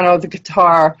piano, the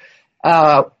guitar,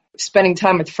 spending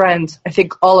time with friends, I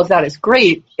think all of that is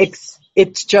great.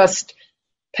 It's just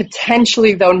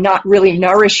potentially, though, not really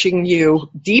nourishing you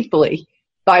deeply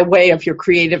by way of your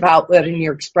creative outlet and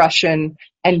your expression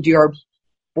and your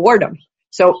boredom.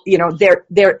 So, there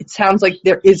it sounds like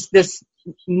there is this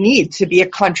need to be a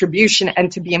contribution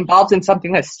and to be involved in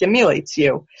something that stimulates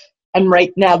you. And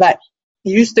right now that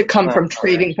used to come from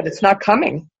trading, but it's not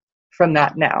coming from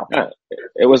that now. Yeah,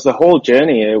 it was the whole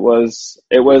journey. It was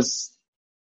the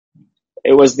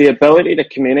ability to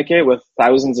communicate with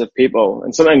thousands of people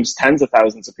and sometimes tens of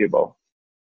thousands of people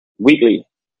weekly.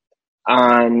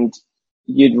 And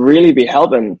you'd really be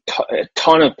helping a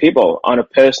ton of people on a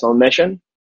personal mission.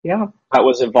 Yeah. That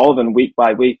was evolving week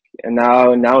by week. And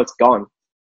now it's gone.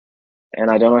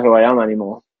 And I don't know who I am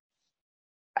anymore.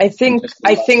 I think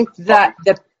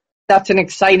that's an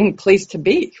exciting place to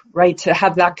be, right? To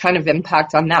have that kind of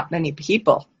impact on that many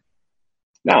people.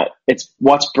 No,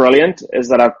 what's brilliant is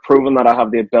that I've proven that I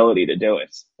have the ability to do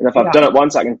it. And if I've done it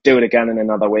once, I can do it again in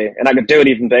another way. And I can do it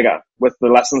even bigger with the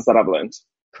lessons that I've learned.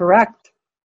 Correct.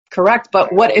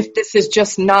 But what if this is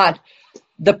just not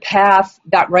the path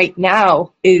that right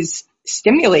now is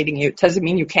stimulating you? It doesn't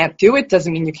mean you can't do it.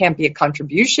 Doesn't mean you can't be a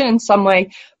contribution in some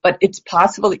way, but it's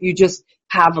possible that you just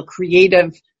have a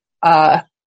creative,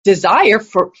 desire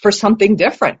for something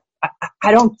different.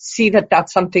 I don't see that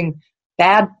that's something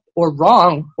bad or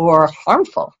wrong or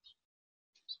harmful.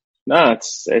 No,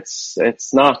 it's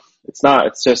not. It's not.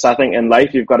 It's just, I think in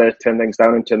life you've got to turn things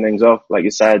down and turn things up, like you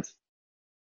said.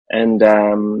 And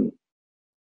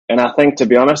I think, to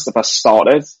be honest, if I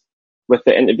started with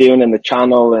the interviewing and the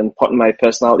channel and putting my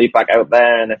personality back out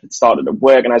there, and if it started to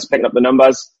work and I was picking up the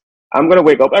numbers, I'm going to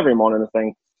wake up every morning and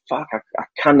think, fuck, I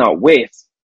cannot wait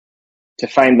to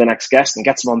find the next guest and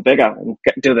get someone bigger and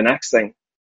do the next thing.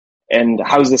 And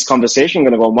how's this conversation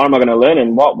going to go? What am I going to learn?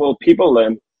 And what will people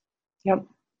learn? Yep.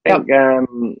 I think,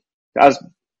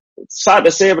 it's sad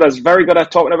to say, but I was very good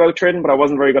at talking about trading, but I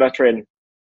wasn't very good at trading.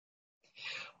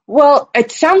 Well,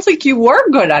 it sounds like you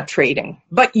were good at trading,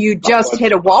 but you just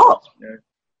hit a wall.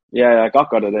 Yeah, I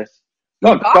got good at it.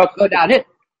 Got good at it.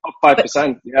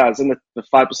 5%. Yeah, it's in the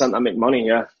 5% that make money,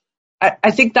 yeah.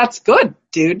 I think that's good,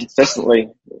 dude.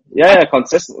 Consistently. Yeah,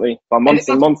 consistently. For months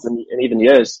and months and even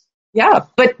years. Yeah,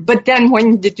 but then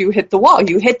when did you hit the wall?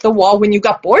 You hit the wall when you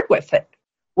got bored with it.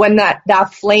 When that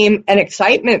flame and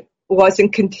excitement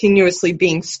wasn't continuously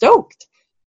being stoked.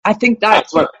 I think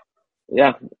that's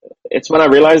it's when I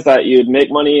realized that you'd make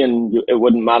money and it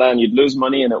wouldn't matter, and you'd lose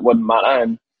money and it wouldn't matter.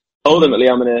 And ultimately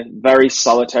I'm in a very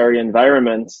solitary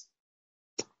environment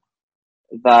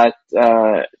that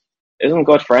isn't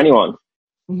good for anyone.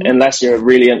 unless you're a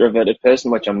really introverted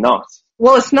person, which I'm not.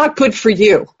 Well, it's not good for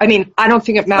you. I mean, I don't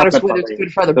think it matters whether it's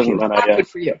good for other people. It's not good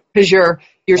for you because you're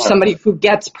somebody who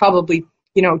gets probably,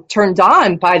 turned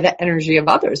on by the energy of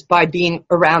others, by being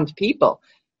around people.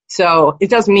 So it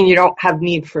doesn't mean you don't have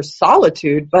need for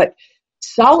solitude, but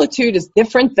solitude is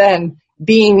different than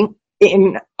being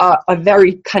in a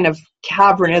very kind of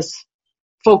cavernous,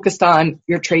 focused on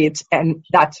your trades, and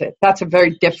that's it. That's a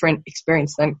very different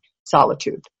experience than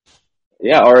solitude.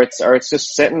 Yeah, or it's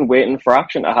just sitting waiting for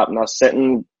action to happen, or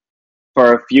sitting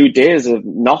for a few days of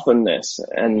nothingness,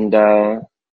 and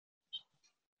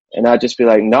I'd just be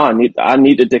like, no, I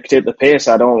need to dictate the pace.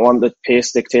 I don't want the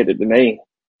pace dictated to me.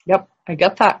 Yep, I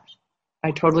get that.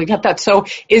 I totally get that. So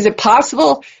is it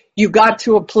possible you got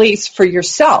to a place for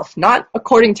yourself, not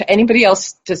according to anybody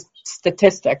else's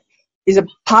statistic? Is it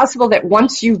possible that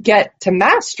once you get to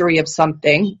mastery of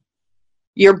something,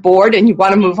 you're bored and you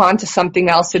want to move on to something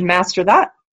else and master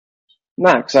that?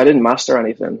 No, because I didn't master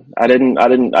anything. I didn't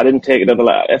take it to the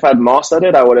level. If I'd mastered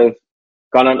it, I would have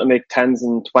gone on to make tens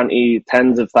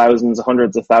of thousands,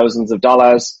 hundreds of thousands of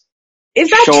dollars. Is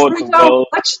that true though?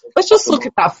 Let's just look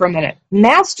at that for a minute.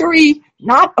 Mastery,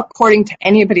 not according to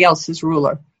anybody else's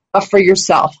ruler, but for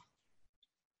yourself.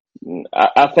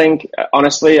 I think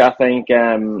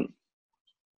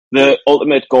the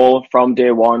ultimate goal from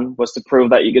day one was to prove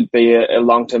that you could be a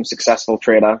long-term successful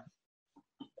trader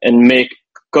and make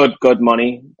good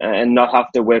money and not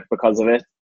have to work because of it.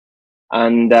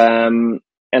 And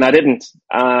I didn't.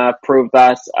 I proved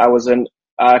that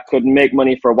I could make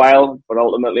money for a while, but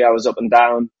ultimately I was up and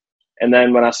down. And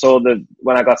then when I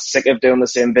got sick of doing the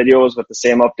same videos with the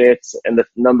same updates and the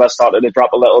numbers started to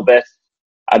drop a little bit,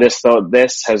 I just thought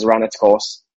this has run its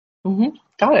course. Mm-hmm.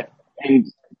 Got it.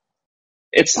 And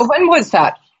so when was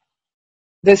that?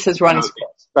 This has run its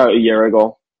course. About a year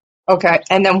ago. Okay.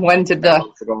 And then when did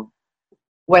the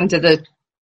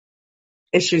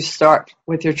issues start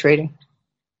with your trading?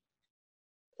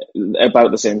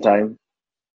 About the same time.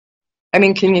 I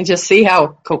mean, can you just see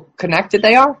how connected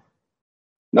they are?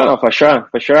 No, for sure.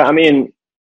 I mean,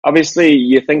 obviously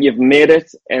you think you've made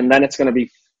it and then it's going to be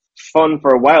fun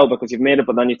for a while because you've made it,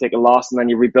 but then you take a loss and then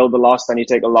you rebuild the loss, then you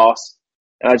take a loss.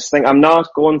 And I just think I'm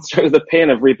not going through the pain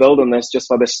of rebuilding this just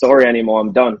for this story anymore.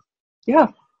 I'm done.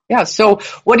 Yeah. So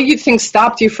what do you think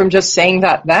stopped you from just saying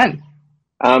that then?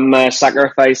 I'm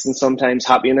sacrificing sometimes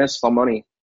happiness for money.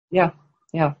 Yeah.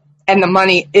 And the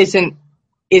money isn't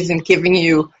giving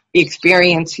you the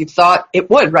experience you thought it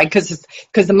would, right? Because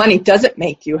the money doesn't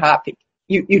make you happy.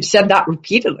 You've said that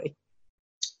repeatedly.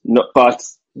 No, but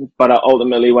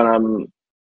ultimately,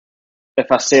 if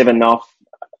I save enough,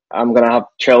 I'm gonna have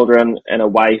children and a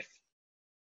wife,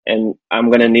 and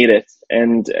I'm gonna need it.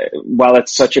 And while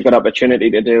it's such a good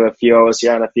opportunity to do a few hours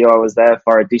here and a few hours there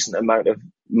for a decent amount of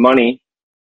money,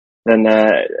 then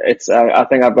I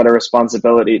think I've got a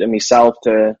responsibility to myself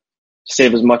to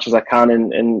save as much as I can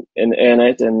and earn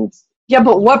it. And yeah,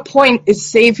 but what point is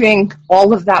saving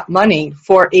all of that money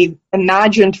for a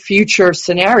imagined future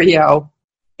scenario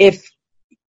if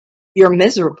you're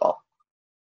miserable?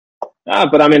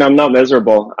 But I mean, I'm not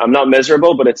miserable.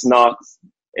 But it's not.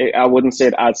 I wouldn't say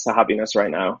it adds to happiness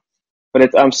right now.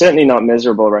 But I'm certainly not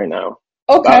miserable right now.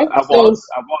 Okay. I was,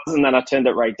 and then I turned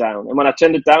it right down. And when I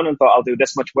turned it down and thought I'll do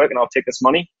this much work and I'll take this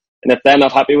money, and if they're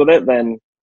not happy with it, then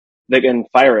they can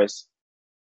fire us.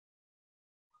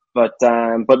 But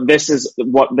this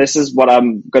is what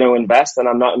I'm going to invest, and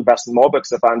I'm not investing more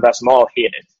because if I invest more, I'll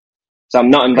hate it. So I'm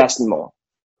not investing more.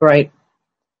 Right.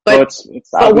 But, so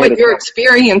but what you're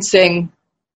experiencing,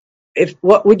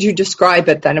 what would you describe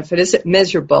it then? If it isn't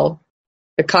miserable,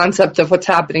 the concept of what's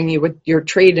happening to you with your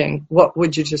trading, what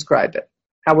would you describe it?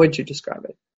 How would you describe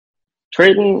it?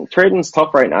 Trading's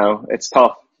tough right now. It's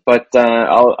tough, but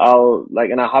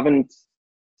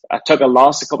I took a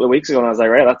loss a couple of weeks ago and I was like,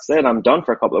 right, that's it. I'm done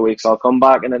for a couple of weeks. I'll come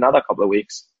back in another couple of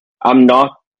weeks. I'm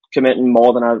not committing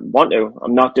more than I want to.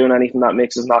 I'm not doing anything that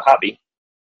makes us not happy.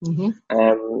 Mm-hmm.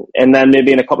 And then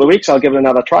maybe in a couple of weeks, I'll give it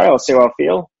another try. I'll see how I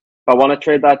feel. If I want to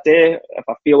trade that day, if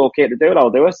I feel okay to do it,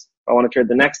 I'll do it. If I want to trade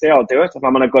the next day, I'll do it. If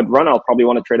I'm on a good run, I'll probably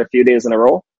want to trade a few days in a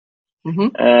row.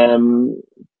 Mm-hmm.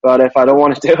 But if I don't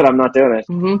want to do it, I'm not doing it.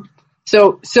 Mm-hmm.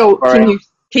 So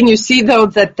can you see though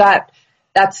that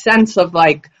sense of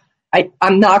like,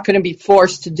 I'm not going to be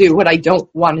forced to do what I don't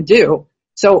want to do.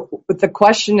 So the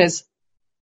question is,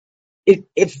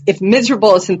 if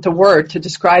miserable isn't the word to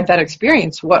describe that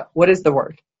experience, what is the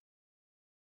word?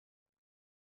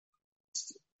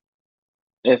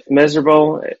 If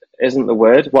miserable isn't the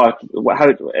word, what do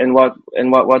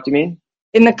you mean?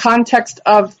 In the context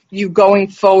of you going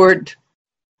forward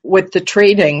with the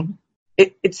trading,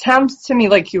 it sounds to me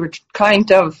like you were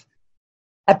kind of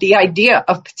at the idea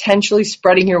of potentially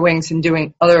spreading your wings and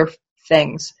doing other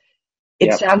things.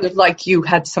 It sounded like you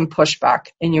had some pushback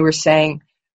and you were saying,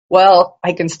 well,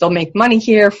 I can still make money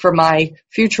here for my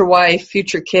future wife,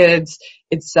 future kids.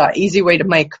 It's an easy way to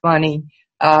make money.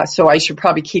 So I should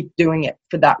probably keep doing it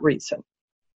for that reason.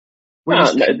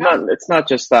 No, it's not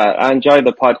just that. I enjoy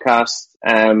the podcast.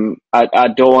 I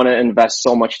don't want to invest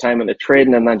so much time into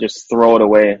trading and then just throw it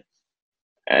away.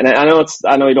 And I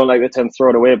know you don't like the term throw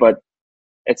it away, but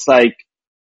it's like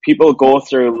people go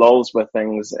through lulls with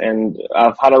things, and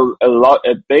I've had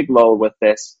a big lull with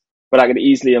this, but I could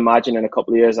easily imagine in a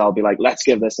couple of years I'll be like, let's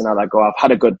give this another go. I've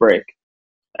had a good break.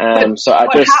 What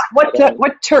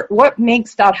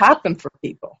makes that happen for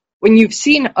people when you've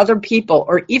seen other people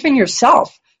or even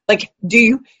yourself? Like,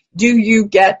 do you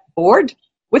get bored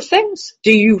with things?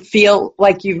 Do you feel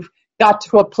like you've got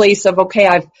to a place of, okay,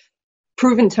 I've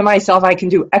proven to myself I can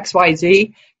do X, Y,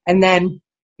 Z, and then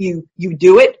you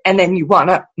do it, and then you want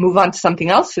to move on to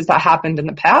something else? Has that happened in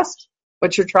the past?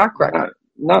 What's your track record?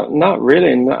 Not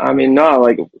really. I mean, no.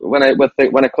 Like when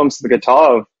it comes to the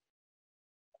guitar,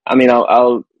 I mean,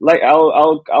 I'll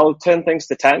turn things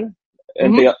to 10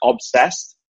 and be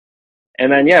obsessed,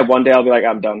 and then one day I'll be like,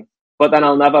 I'm done. But then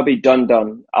I'll never be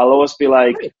done. I'll always be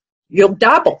like, you'll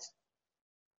dabble.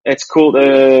 It's cool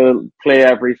to play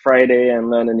every Friday and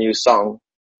learn a new song.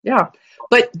 Yeah.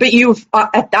 But you've,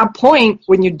 at that point,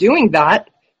 when you're doing that,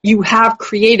 you have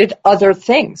created other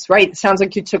things, right? It sounds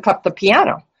like you took up the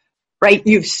piano, right?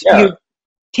 You've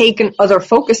taken other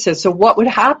focuses. So what would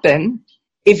happen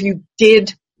if you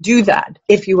did do that?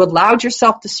 If you allowed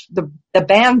yourself the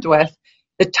bandwidth,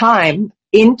 the time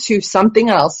into something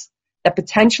else that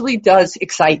potentially does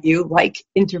excite you, like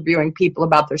interviewing people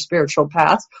about their spiritual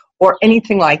paths or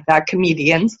anything like that,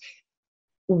 comedians,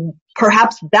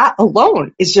 perhaps that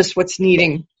alone is just what's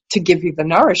needing to give you the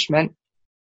nourishment.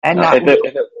 And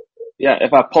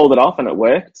if I pulled it off and it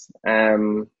worked,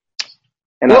 and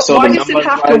why does it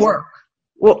have to work?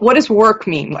 What does work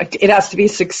mean? Like, it has to be a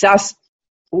success.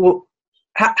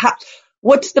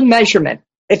 What's the measurement?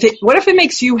 What if it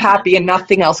makes you happy and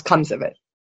nothing else comes of it?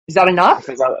 Is that enough?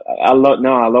 Because I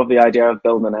love the idea of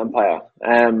building an empire.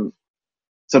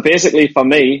 So basically for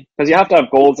me, because you have to have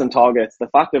goals and targets, the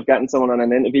fact of getting someone on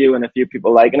an interview and a few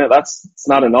people liking it, it's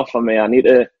not enough for me.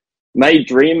 My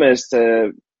dream is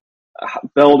to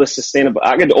build a sustainable,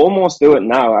 I could almost do it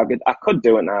now. I could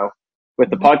do it now with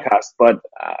the podcast, but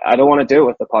I don't want to do it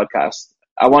with the podcast.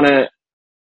 I want to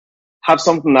have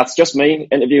something that's just me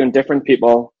interviewing different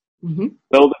people, build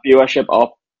the viewership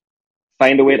up,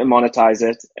 find a way to monetize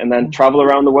it, and then travel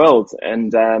around the world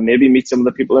and maybe meet some of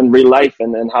the people in real life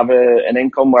and have an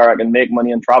income where I can make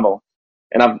money and travel.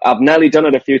 And I've nearly done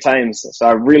it a few times, so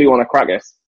I really want to crack it.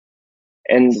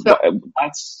 And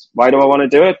that's why do I want to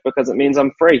do it? Because it means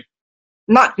I'm free.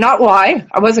 Not why.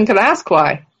 I wasn't going to ask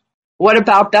why. What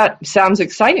about that sounds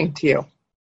exciting to you?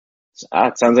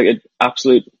 It sounds like an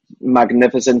absolute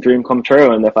magnificent dream come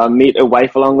true. And if I meet a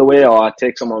wife along the way or I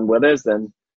take someone with us,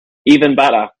 then even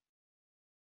better.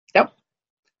 Yep.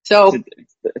 So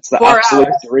it's the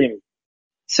absolute dream.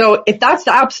 So if that's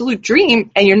the absolute dream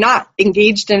and you're not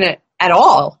engaged in it at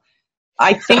all,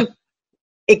 I think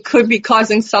it could be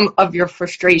causing some of your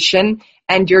frustration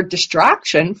and your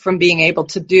distraction from being able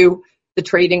to do the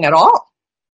trading at all.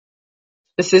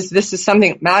 This is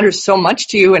something that matters so much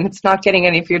to you, and it's not getting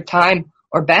any of your time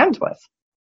or bandwidth.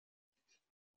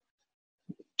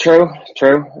 True.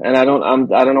 And I don't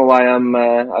know why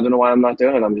I'm not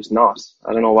doing it. I'm just not.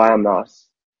 I don't know why I'm not.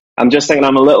 I'm just thinking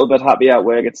I'm a little bit happy at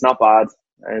work. It's not bad.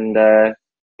 And,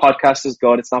 podcast is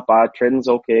good. It's not bad. Trading's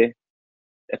okay.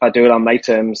 If I do it on my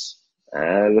terms,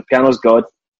 the piano's good.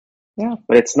 Yeah.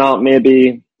 But it's not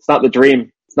the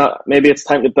dream. Maybe it's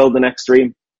time to build the next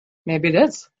dream. Maybe it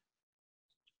is.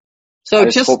 So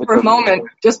just for a moment,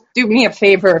 just do me a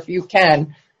favor if you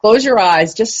can. Close your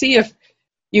eyes. Just see if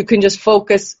you can just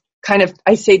focus kind of,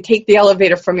 I say, take the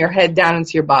elevator from your head down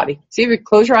into your body. See if you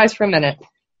close your eyes for a minute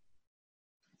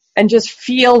and just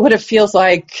feel what it feels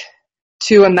like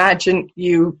to imagine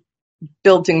you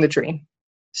building the dream,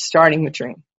 starting the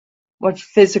dream. What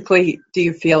physically do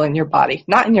you feel in your body?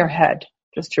 Not in your head,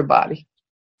 just your body.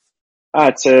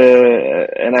 It's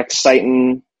an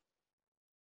exciting,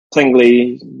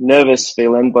 tingly, nervous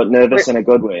feeling, but nervous in a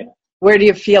good way. Where do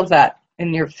you feel that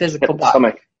in your physical body?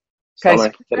 Stomach. Okay,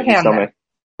 stomach. So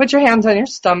put your hands on your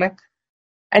stomach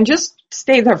and just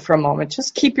stay there for a moment.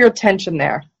 Just keep your attention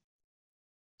there.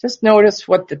 Just notice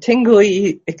what the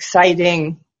tingly,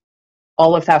 exciting,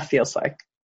 all of that feels like.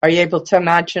 Are you able to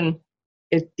imagine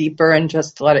it deeper and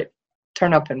just let it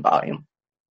turn up in volume?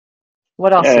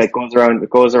 What else? Yeah, it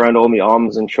goes around all my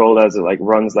arms and shoulders. It like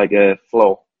runs like a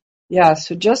flow. Yeah,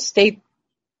 so just stay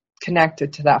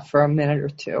connected to that for a minute or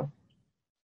two.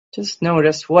 Just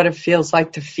notice what it feels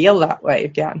like to feel that way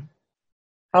again.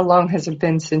 How long has it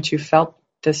been since you felt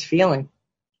this feeling?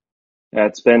 Yeah,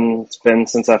 it's been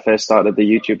since I first started the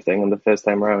YouTube thing and the first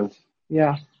time around.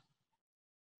 Yeah,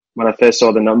 When I first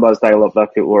saw the numbers dial up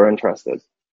that people were interested.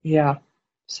 yeah.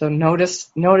 So notice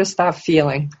that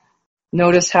feeling.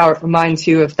 Notice how it reminds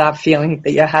you of that feeling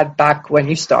that you had back when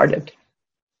you started.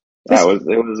 It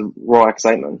was raw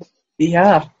excitement.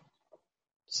 Yeah.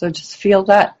 So just feel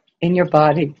that in your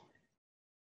body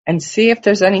and see if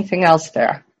there's anything else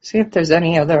there. See if there's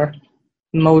any other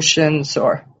emotions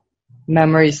or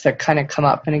memories that kind of come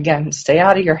up. And again, stay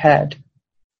out of your head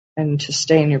and just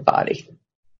stay in your body.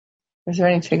 Is there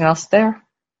anything else there?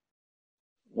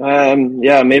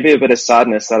 Yeah, maybe a bit of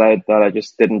sadness that I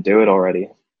just didn't do it already.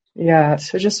 Yeah,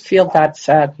 so just feel that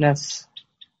sadness.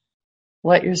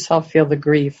 Let yourself feel the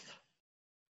grief.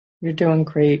 You're doing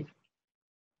great.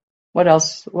 What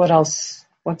else?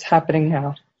 What's happening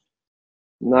now?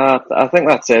 Nah, I think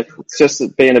that's it. It's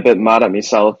just being a bit mad at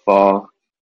myself for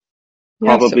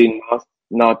probably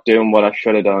not doing what I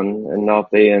should have done and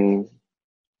not being.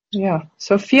 Yeah,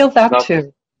 so feel that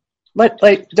too.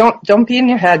 Don't be in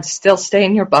your head. Still stay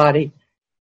in your body.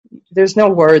 There's no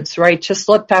words, right? Just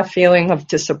let that feeling of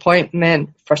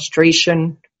disappointment,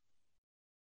 frustration,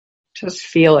 just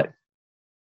feel it.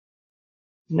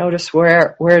 Notice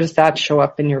where does that show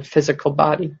up in your physical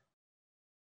body?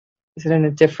 Is it in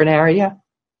a different area?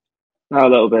 A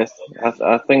little bit.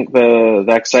 I think the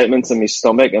excitement's in my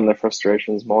stomach and the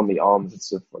frustration's more in the arms.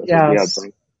 It's Yes.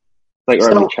 like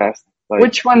around my chest. Like,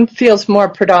 which one feels more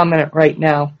predominant right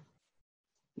now?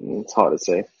 it's hard to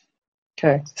say.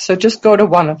 Okay, so just go to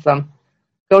one of them.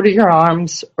 Go to your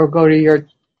arms or go to your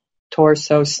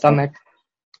torso, stomach.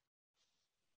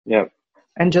 Yeah.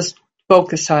 And just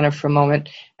focus on it for a moment.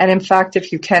 And in fact,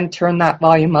 if you can, turn that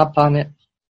volume up on it.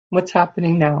 What's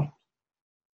happening now?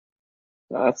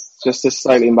 That's just a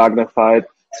slightly magnified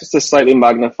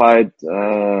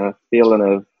feeling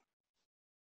of,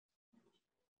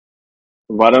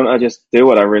 why don't I just do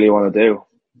what I really want to do?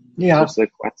 Yeah. It's just a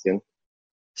question.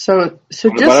 So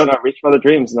why don't I reach for the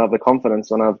dreams and have the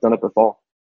confidence when I've done it before?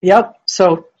 Yep.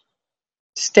 So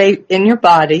stay in your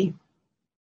body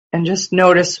and just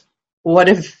notice what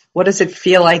does it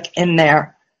feel like in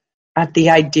there at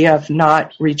the idea of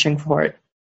not reaching for it,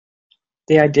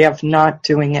 the idea of not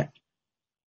doing it.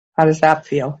 How does that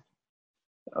feel?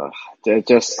 It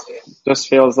just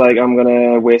feels like I'm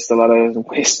gonna waste my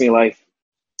life.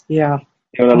 Yeah.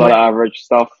 Doing a lot of average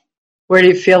stuff. Where do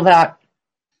you feel that?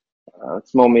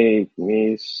 It's more me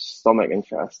stomach and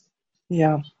chest.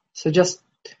 Yeah. So just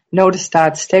notice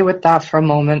that. Stay with that for a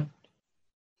moment.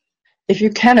 If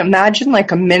you can, imagine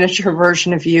like a miniature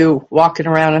version of you walking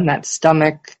around in that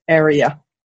stomach area.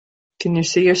 Can you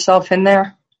see yourself in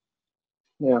there?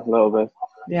 Yeah, a little bit.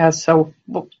 Yeah, so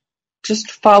just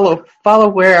follow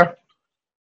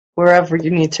wherever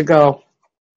you need to go.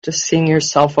 Just seeing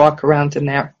yourself walk around in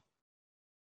there.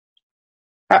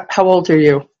 How old are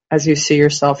you as you see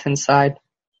yourself inside?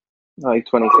 Like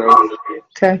 23.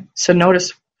 Okay, so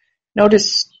notice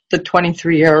the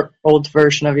 23-year-old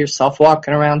version of yourself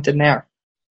walking around in there.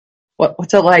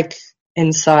 What's it like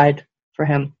inside for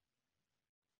him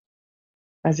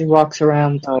as he walks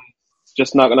around?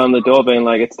 Just knocking on the door being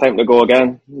like, it's time to go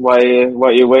again. What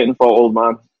are you waiting for, old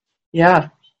man? Yeah.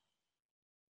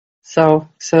 So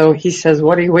he says,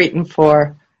 what are you waiting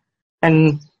for?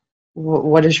 And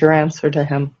what is your answer to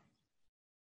him?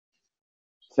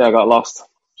 See, I got lost.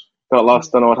 Don't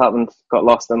know what happened. Got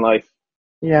lost in life.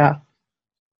 Yeah.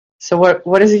 So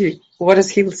what does he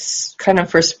kind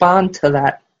of respond to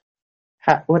that?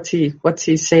 What's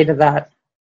he say to that?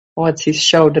 What's he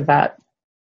show to that?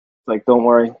 Like, don't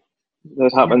worry.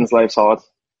 It happens. Yeah. Life's hard.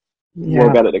 Yeah.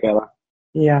 We'll get it together.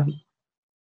 Yeah.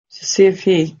 So see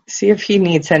if he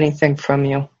needs anything from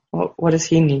you. What does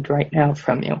he need right now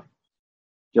from you?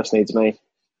 Just needs me.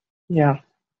 Yeah.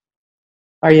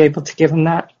 Are you able to give him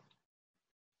that?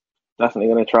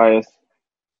 Definitely going to try it.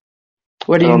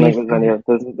 What do you need?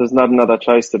 There's not another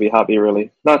choice to be happy,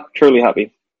 really. Not truly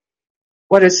happy.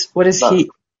 What do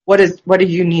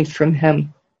you need from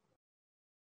him?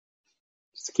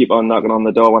 Just to keep on knocking on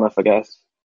the door when I forget.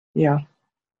 Yeah.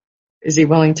 Is he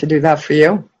willing to do that for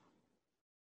you?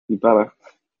 You better.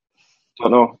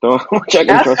 Don't know. Check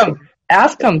and trust him.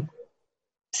 Ask him.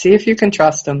 See if you can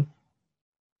trust him.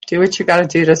 Do what you got to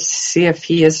do to see if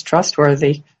he is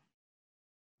trustworthy.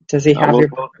 Does he have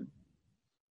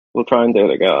We'll try and do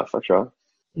it together for sure.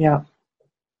 Yeah.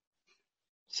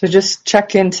 So just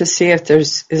check in to see if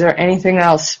is there anything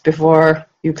else before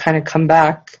you kind of come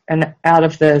back and out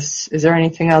of this? Is there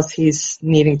anything else he's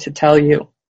needing to tell you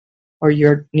or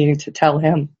you're needing to tell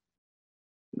him?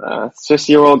 It's just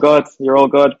you're all good. You're all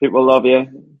good. People love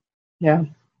you. Yeah.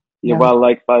 You're well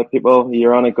liked by people.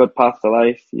 You're on a good path to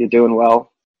life. You're doing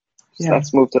well. So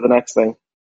let's move to the next thing.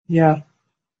 Yeah.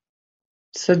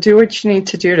 So do what you need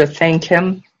to do to thank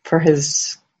him for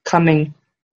his coming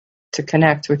to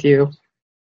connect with you.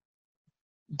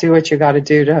 Do what you got to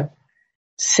do to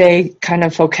say kind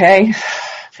of, okay,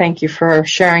 thank you for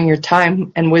sharing your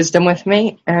time and wisdom with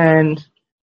me. And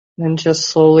then just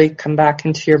slowly come back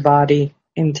into your body,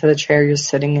 into the chair you're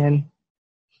sitting in.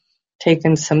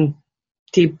 Taking some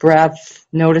deep breath.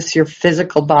 Notice your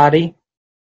physical body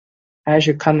as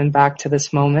you're coming back to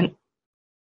this moment.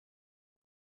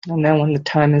 And then when the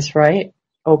time is right,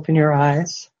 open your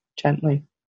eyes gently.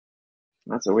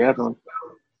 That's a weird one.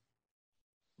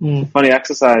 Funny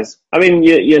exercise. I mean,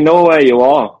 you know where you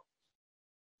are,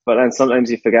 but then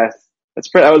sometimes you forget.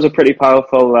 That was pretty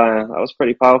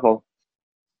powerful.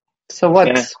 So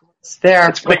what's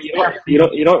there?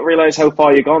 You don't realize how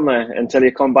far you've gone there until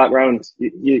you come back round.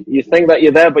 You think that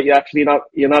you're there, but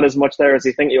you're not as much there as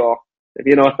you think you are. If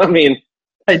you know what I mean.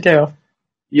 I do.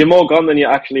 You're more gone than you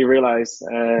actually realize.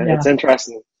 It's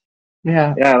interesting.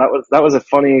 Yeah. Yeah, that was a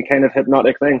funny kind of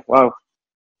hypnotic thing. Wow.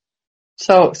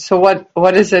 So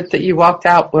what is it that you walked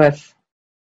out with?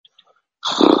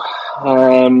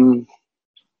 That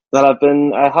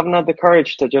I haven't had the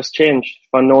courage to just change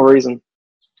for no reason.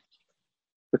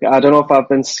 I don't know if I've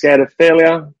been scared of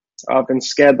failure. I've been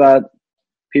scared that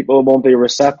people won't be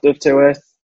receptive to it.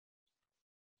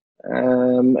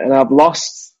 And I've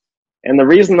lost. And the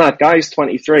reason that guy's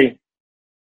 23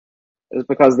 is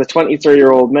because the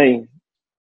 23-year-old me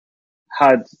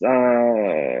had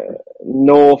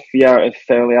no fear of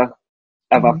failure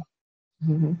ever.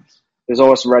 Mm-hmm. He was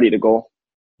always ready to go.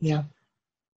 Yeah.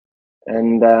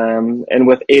 And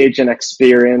with age and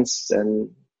experience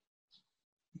and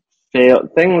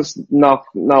things not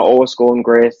always going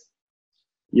great,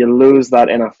 you lose that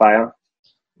inner fire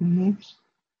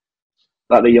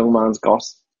that the young man's got.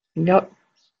 Yep.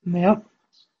 You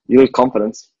lose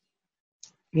confidence.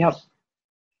 Yep.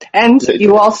 And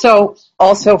you also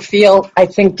feel, I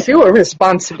think, too, a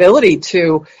responsibility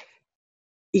to,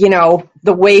 the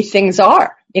way things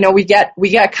are. We get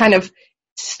kind of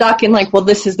stuck in like, well,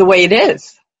 this is the way it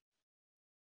is.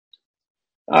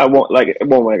 It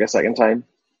won't work a second time.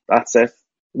 That's it. It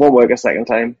won't work a second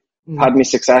time. Had me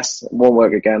success, it won't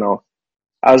work again. Or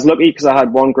I was lucky because I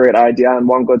had one great idea and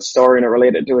one good story and it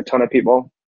related to a ton of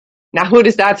people. Now, who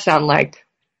does that sound like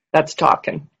that's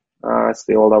talking? It's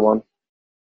the older one.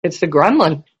 It's the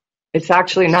gremlin. It's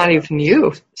actually not even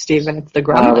you, Stephen. It's the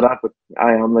gremlin. But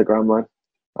I am the gremlin.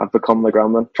 I've become the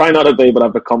gremlin. Try not to be, but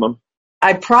I've become him.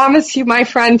 I promise you, my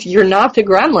friend, you're not the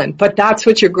gremlin, but that's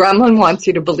what your gremlin wants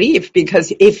you to believe.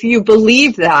 Because if you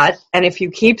believe that, and if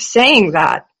you keep saying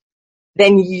that,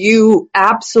 then you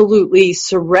absolutely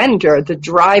surrender the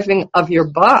driving of your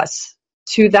bus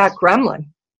to that gremlin.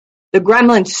 The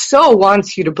gremlin so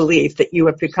wants you to believe that you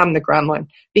have become the gremlin,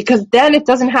 because then it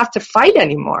doesn't have to fight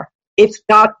anymore. It's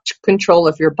got control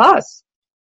of your bus.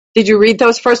 Did you read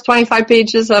those first 25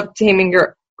 pages of Taming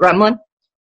Your Gremlin?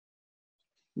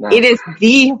 No. It is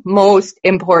the most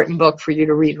important book for you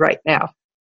to read right now.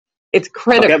 It's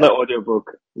critical. I'll get the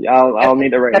audiobook. I'll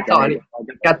need to read it.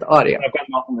 Get the audio. I've got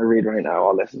nothing to read right now.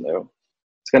 I'll listen to it.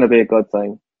 It's going to be a good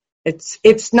thing.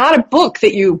 It's not a book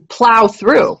that you plow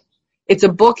through. It's a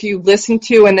book you listen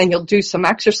to and then you'll do some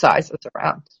exercises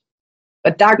around.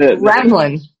 But that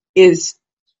gremlin is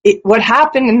what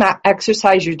happened in that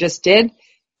exercise you just did.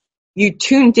 You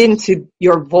tuned into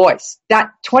your voice.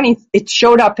 It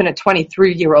showed up in a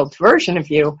 23-year-old version of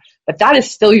you, but that is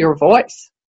still your voice.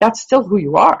 That's still who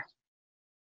you are.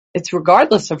 It's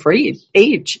regardless of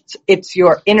age. It's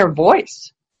your inner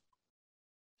voice.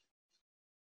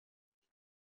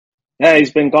 Yeah,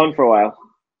 he's been gone for a while.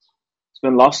 He's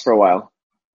been lost for a while.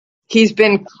 He's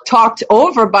been talked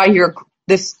over by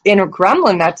this inner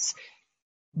gremlin that's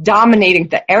dominating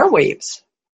the airwaves.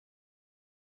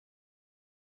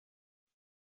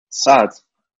 It's sad.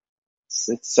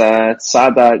 It's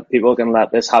sad that people can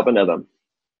let this happen to them.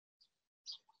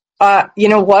 You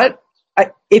know what?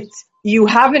 You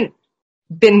haven't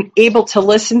been able to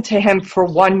listen to him for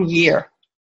 1 year.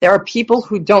 There are people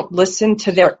who don't listen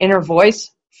to their inner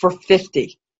voice for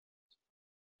 50.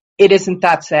 It isn't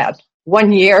that sad.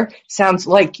 1 year sounds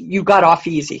like you got off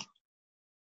easy.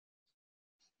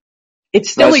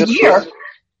 It's still a year.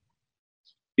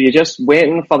 You're just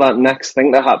waiting for that next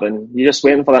thing to happen. You're just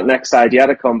waiting for that next idea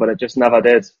to come, but it just never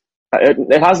did.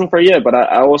 It hasn't for a year, but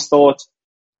I always thought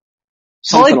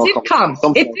Well, something it will did come.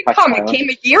 Something It will did catch come. fire. It came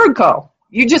a year ago.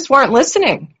 You just weren't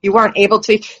listening. You weren't able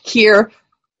to hear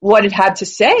what it had to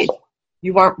say.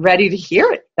 You weren't ready to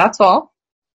hear it. That's all.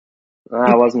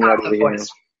 I wasn't ready to hear it.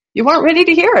 You weren't ready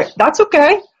to hear it. That's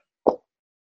okay.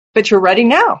 But you're ready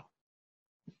now.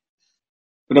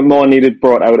 But more needed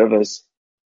brought out of us,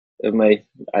 of me.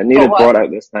 I needed what? brought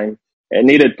out this time. It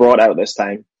needed brought out this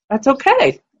time. That's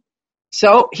okay.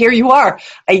 So here you are,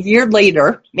 a year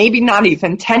later, maybe not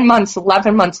even 10 months,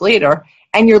 11 months later,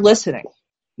 and you're listening.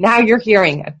 Now you're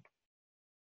hearing it.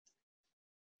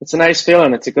 It's a nice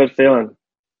feeling. It's a good feeling.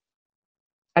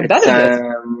 I bet it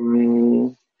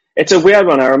is. It's a weird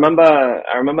one. I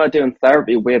remember doing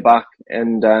therapy way back,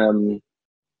 and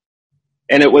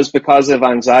it was because of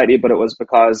anxiety, but it was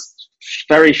because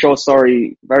very short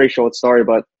story,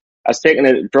 but I was taking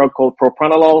a drug called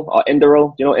propranolol or Inderal.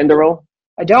 Do you know Inderal?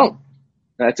 I don't.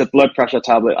 It's a blood pressure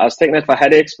tablet. I was taking it for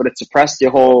headaches, but it suppressed your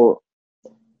whole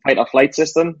fight or flight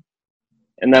system.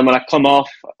 And then when I come off,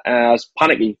 I was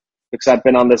panicky because I'd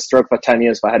been on this drug for 10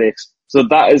 years for headaches. So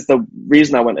that is the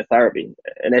reason I went to therapy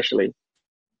initially,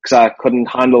 because I couldn't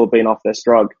handle being off this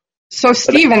drug. So,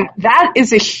 Stephen, that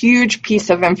is a huge piece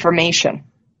of information.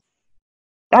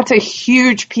 That's a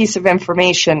huge piece of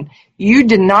information you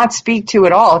did not speak to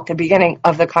at all at the beginning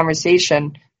of the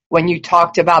conversation when you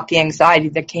talked about the anxiety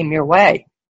that came your way.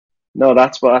 No,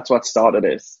 that's what started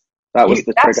it. That was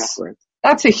the trigger for it.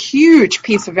 That's a huge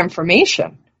piece of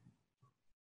information.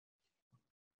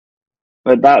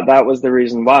 But that was the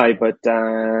reason why. But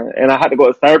and I had to go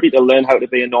to therapy to learn how to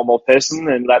be a normal person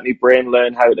and let my brain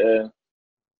learn how to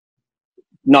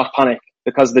not panic,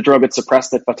 because the drug had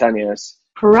suppressed it for 10 years.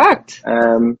 Correct.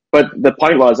 But the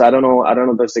point was, I don't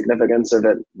know the significance of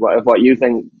it, of what you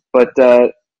think, but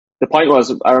the point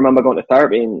was, I remember going to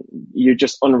therapy and you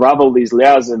just unravel these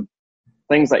layers of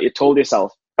things that you told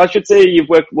yourself. I should say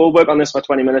we'll work on this for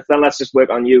 20 minutes, then let's just work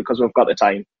on you because we've got the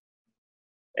time.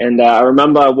 And I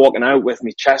remember walking out with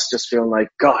my chest just feeling like,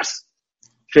 God,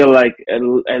 feel like a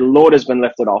load has been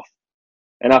lifted off.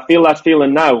 And I feel that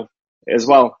feeling now as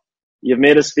well. You've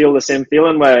made us feel the same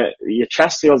feeling where your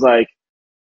chest feels like,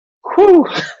 whew,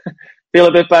 feel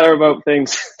a bit better about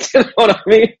things. Do you know what I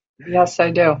mean? Yes,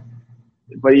 I do.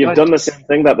 But you've done the same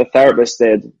thing that the therapist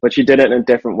did, but she did it in a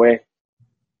different way.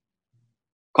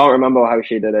 Can't remember how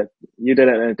she did it. You did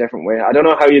it in a different way. I don't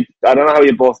know how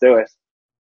you both do it.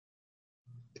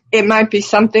 It might be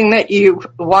something that you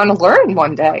want to learn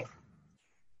one day.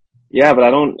 Yeah, but I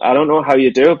don't know how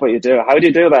you do it, but you do. How do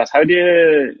you do that? How do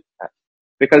you,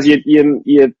 because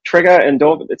you trigger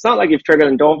endorphins. It's not like you've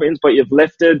triggered endorphins, but you've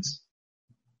lifted,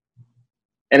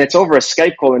 and it's over a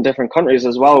Skype call in different countries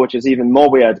as well, which is even more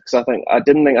weird because I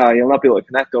didn't think you'll not be able to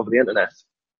connect over the internet.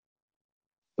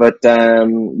 But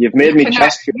you've made me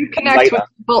chest feel You connect with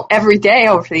people every day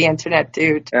over the internet,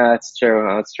 dude. Yeah, that's true.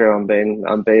 That's true. I'm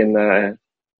being.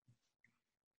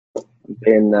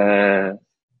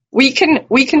 We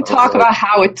can talk about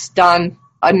how it's done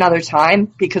another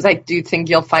time, because I do think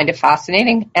you'll find it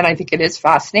fascinating, and I think it is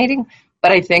fascinating,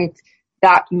 but I think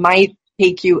that might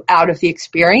take you out of the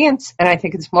experience, and I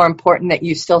think it's more important that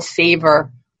you still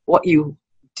savor what you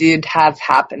did have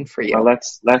happen for you. Well,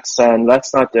 let's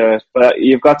not do it. But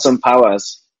you've got some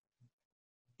powers.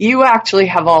 You actually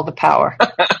have all the power.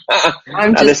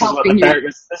 I'm just helping you.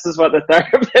 This is what the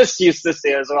therapist used to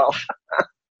say as well.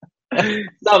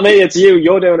 It's not me, it's you.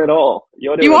 You're doing it all.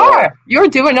 You're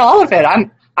doing all of it.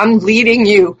 I'm leading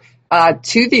you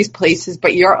to these places,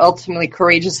 but you're ultimately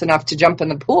courageous enough to jump in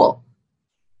the pool.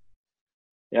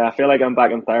 Yeah, I feel like I'm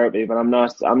back in therapy, but I'm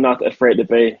not afraid to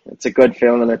be. It's a good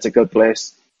feeling and it's a good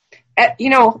place.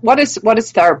 What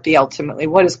is therapy ultimately?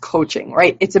 What is coaching,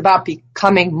 right? It's about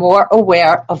becoming more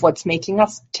aware of what's making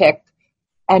us tick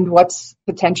and what's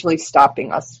potentially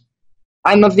stopping us.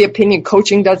 I'm of the opinion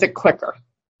coaching does it quicker.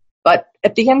 But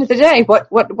at the end of the day,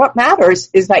 what matters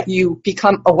is that you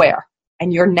become aware,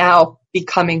 and you're now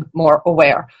becoming more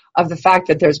aware of the fact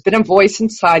that there's been a voice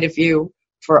inside of you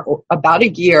for about a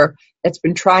year that's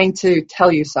been trying to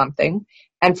tell you something.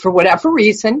 And for whatever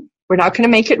reason, we're not going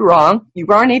to make it wrong. You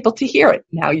weren't able to hear it.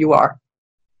 Now you are.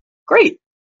 Great.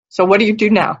 So what do you do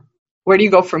now? Where do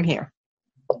you go from here?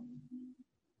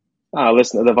 I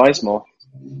listen to the voice more.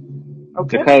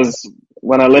 Okay. Because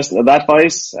when I listen to that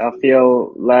voice, I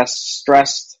feel less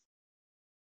stressed,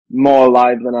 more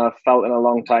alive than I've felt in a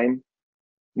long time,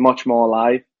 much more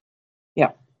alive.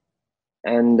 Yeah.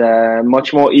 And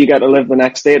much more eager to live the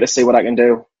next day to see what I can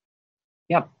do.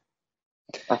 Yep.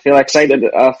 I feel excited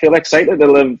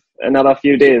to live another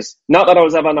few days. Not that I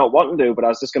was ever not wanting to, but I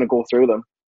was just going to go through them.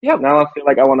 Yep. Now I feel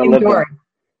like I want to live them.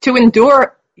 To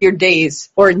endure, your days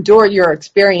or endure your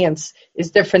experience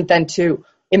is different than to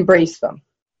embrace them.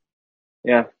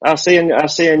 Yeah, I see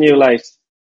a new light.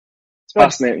 It's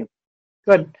fascinating.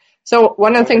 Good. So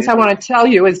one of the things I want to tell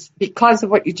you is because of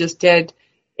what you just did,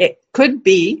 it could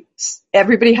be,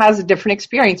 everybody has a different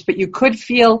experience, but you could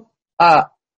feel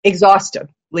exhausted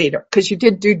later because you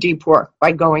did do deep work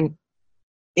by going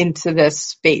into this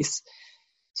space.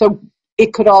 So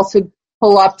it could also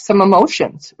pull up some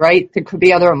emotions, right? There could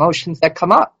be other emotions that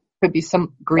come up. Could be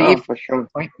some grief, for sure.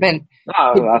 disappointment.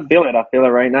 I feel it. I feel it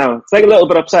right now. It's like a little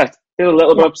bit upset. Feel a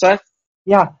little bit upset.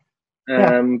 Yeah.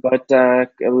 But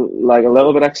like a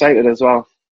little bit excited as well.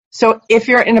 So if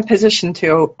you're in a position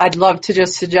to, I'd love to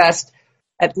just suggest,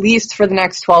 at least for the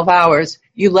next 12 hours,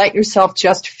 you let yourself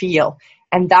just feel.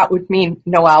 And that would mean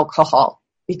no alcohol,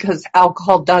 because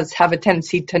alcohol does have a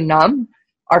tendency to numb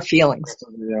our feelings.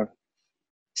 Yeah.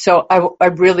 So I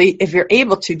really, if you're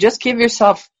able to, just give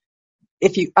yourself,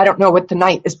 I don't know what the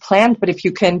night is planned, but if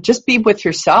you can just be with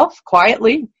yourself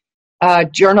quietly,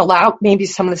 journal out maybe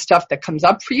some of the stuff that comes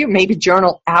up for you, maybe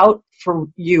journal out for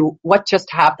you what just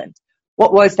happened.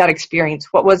 What was that experience?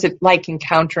 What was it like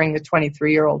encountering the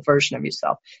 23-year-old version of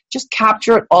yourself? Just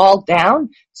capture it all down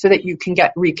so that you can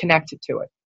get reconnected to it.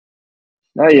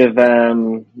 No,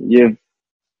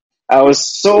 I was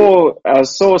so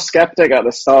skeptic at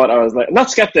the start. I was like,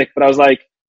 not skeptic, but I was like,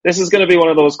 this is going to be one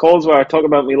of those calls where I talk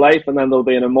about my life and then there'll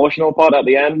be an emotional part at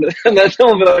the end and then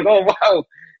they'll be like, oh wow.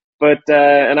 But,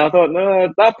 and I thought,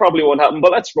 no, that probably won't happen,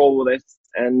 but let's roll with it.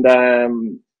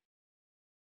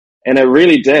 And it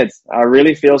really did. I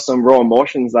really feel some raw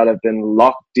emotions that have been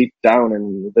locked deep down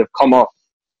and they've come up.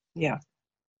 Yeah.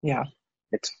 Yeah.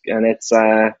 It's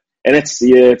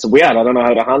weird. I don't know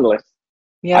how to handle it.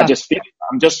 Yeah. I'm just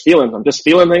feeling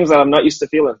things that I'm not used to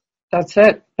feeling. That's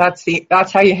it.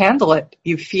 That's how you handle it.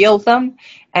 You feel them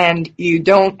and you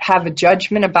don't have a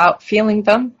judgment about feeling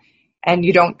them and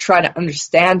you don't try to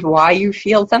understand why you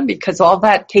feel them because all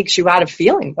that takes you out of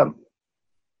feeling them.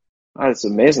 That's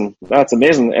amazing.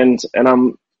 And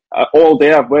I'm all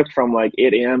day I've worked from like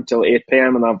 8 a.m. till 8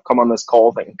 p.m. and I've come on this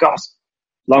call thinking, God,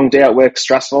 long day at work,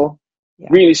 stressful,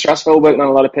 really stressful, working on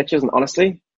a lot of pitches. And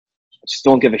honestly, I just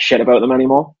don't give a shit about them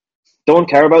anymore. Don't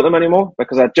care about them anymore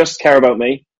because I just care about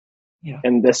me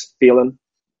and this feeling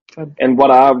and what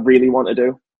I really want to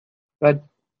do. Good.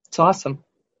 It's awesome.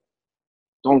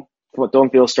 Don't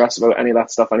feel stressed about any of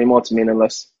that stuff anymore. It's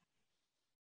meaningless.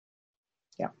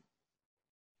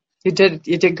 You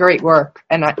did great work.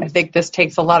 And I think this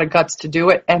takes a lot of guts to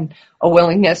do it and a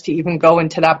willingness to even go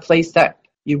into that place that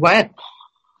you went.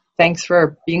 Thanks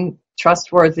for being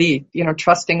trustworthy,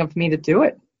 trusting of me to do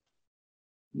it.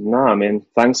 No, I mean,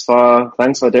 thanks for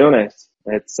doing it.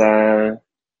 It's, I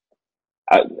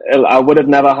would have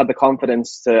never had the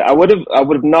confidence I would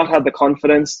have not had the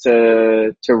confidence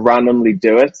to randomly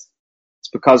do it. It's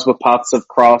because our paths have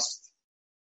crossed.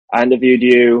 I interviewed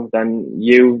you, then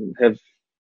you have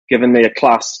given me a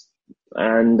class,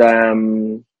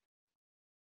 and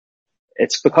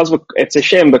it's a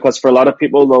shame because for a lot of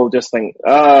people they'll just think,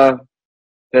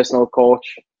 personal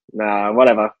coach, nah,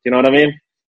 whatever. Do you know what I mean?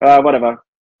 Whatever.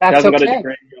 That's she hasn't okay. got a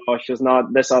degree, or she's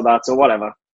not this or that, so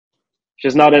whatever.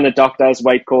 She's not in a doctor's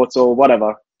white coat, or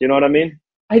whatever. Do you know what I mean?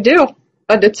 I do,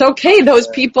 but it's okay. Those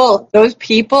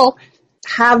people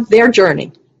have their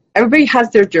journey. Everybody has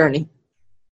their journey.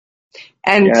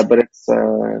 And yeah, but it's.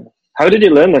 How did you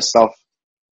learn this stuff?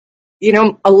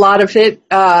 A lot of it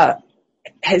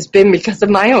has been because of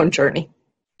my own journey,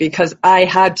 because I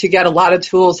had to get a lot of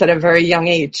tools at a very young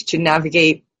age to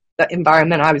navigate the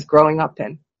environment I was growing up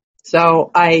in. So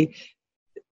I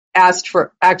asked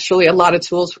for actually a lot of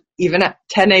tools. Even at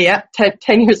 10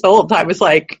 years old, I was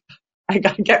like, I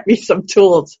got to get me some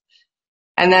tools.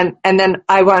 And then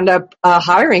I wound up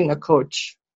hiring a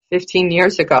coach 15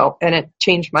 years ago, and it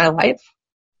changed my life.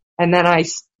 And then I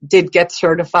did get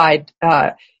certified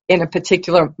in a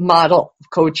particular model of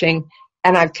coaching,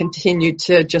 and I've continued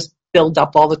to just build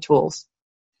up all the tools.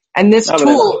 And this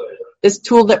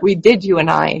tool that we did, you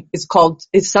and I, is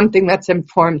something that's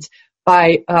informed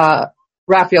by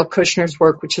Raphael Kushner's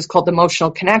work, which is called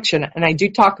Emotional Connection. And I do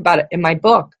talk about it in my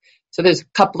book. So there's a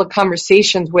couple of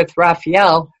conversations with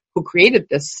Raphael, who created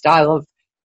this style of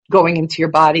going into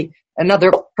your body.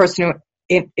 Another person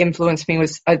who influenced me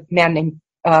was a man named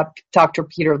Dr.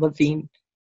 Peter Levine,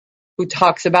 who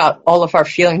talks about all of our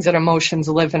feelings and emotions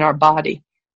live in our body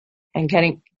and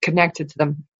getting connected to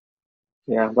them.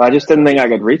 Yeah, but I just didn't think I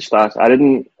could reach that. I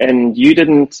didn't, and you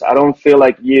didn't. I don't feel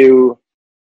like you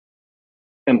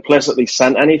implicitly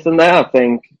sent anything there. I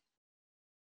think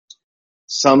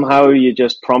somehow you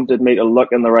just prompted me to look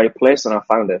in the right place, and I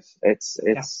found it. It's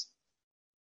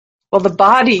Well, the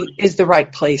body is the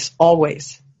right place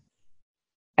always.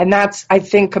 And that's, I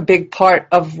think, a big part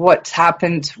of what's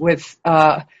happened with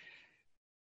the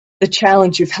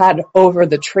challenge you've had over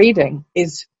the trading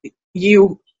is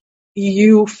you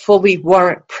fully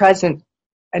weren't present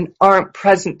and aren't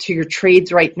present to your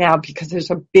trades right now because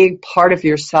there's a big part of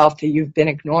yourself that you've been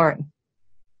ignoring.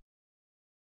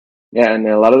 Yeah, and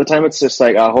a lot of the time it's just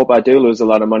like, I hope I do lose a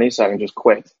lot of money so I can just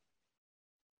quit.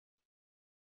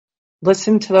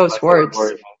 Listen to those words.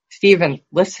 Stephen,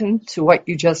 listen to what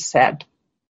you just said.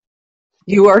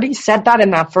 You already said that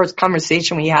in that first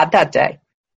conversation we had that day.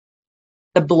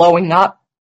 The blowing up.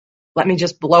 Let me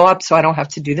just blow up so I don't have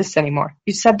to do this anymore.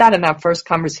 You said that in that first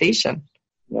conversation.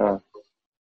 Yeah.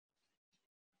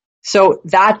 So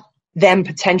that then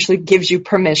potentially gives you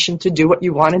permission to do what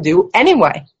you want to do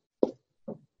anyway.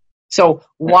 So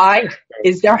why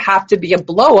is there have to be a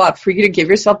blow up for you to give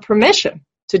yourself permission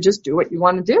to just do what you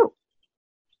want to do?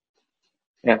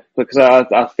 Yeah, because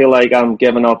I feel like I'm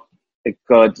giving up a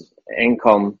good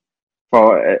income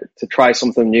to try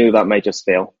something new that might just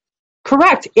fail.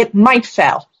 Correct. It might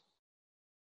fail.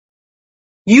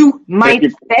 You might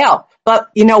fail. But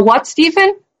you know what,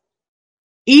 Stephen?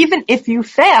 Even if you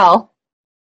fail,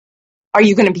 are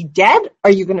you going to be dead?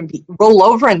 Are you going to roll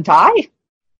over and die?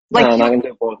 Like, no, I can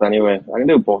do both anyway.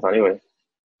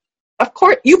 Of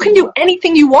course, you can do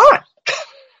anything you want.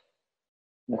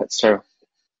 That's true.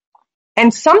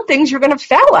 And some things you're going to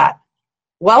fail at.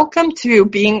 Welcome to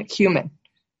being human.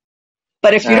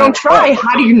 But if you don't try,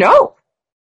 how do you know?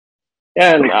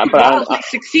 Yeah, but I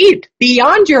succeed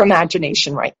beyond your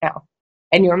imagination right now.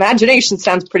 And your imagination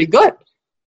sounds pretty good.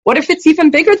 What if it's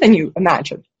even bigger than you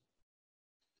imagine?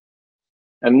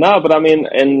 And no, but I mean,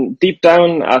 in deep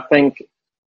down, I think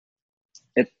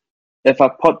if I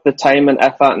put the time and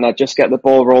effort and I just get the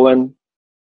ball rolling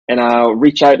and I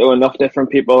reach out to enough different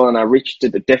people and I reach to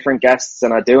the different guests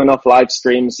and I do enough live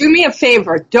streams. Do me a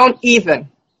favor. Don't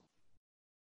even.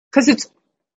 Because it's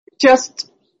just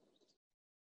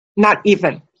not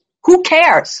even. Who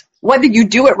cares whether you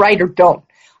do it right or don't?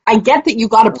 I get that you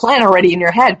got a plan already in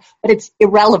your head, but it's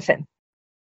irrelevant.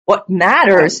 What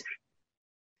matters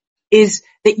is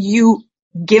that you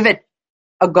give it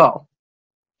a go.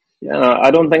 Yeah, I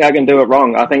don't think I can do it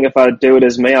wrong. I think if I do it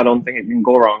as me, I don't think it can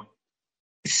go wrong.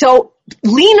 So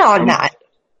lean on that.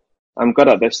 I'm good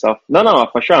at this stuff. No,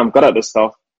 for sure, I'm good at this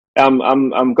stuff.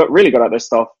 Really good at this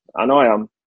stuff. I know I am.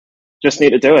 Just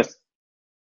need to do it.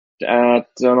 Don't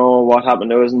know what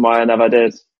happened to us and why I never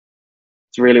did.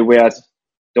 It's really weird.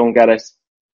 Don't get it.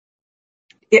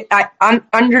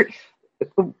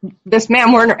 This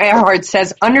man, Werner Erhard,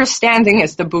 says, understanding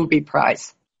is the booby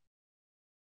prize.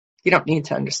 You don't need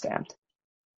to understand.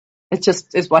 It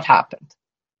just is what happened.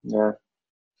 Yeah.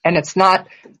 And it's not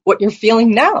what you're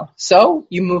feeling now. So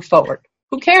you move forward.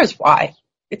 Who cares why?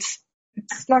 It's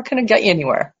not going to get you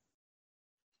anywhere.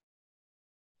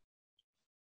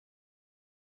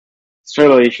 It's true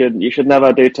though. You should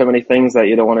never do too many things that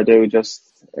you don't want to do.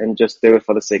 Just do it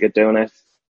for the sake of doing it,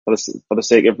 for the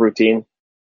sake of routine.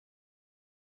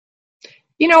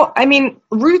 You know, I mean,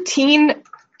 routine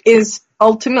is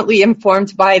ultimately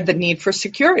informed by the need for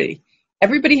security.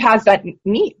 Everybody has that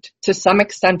need to some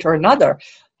extent or another.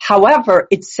 However,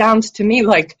 it sounds to me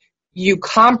like you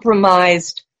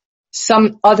compromised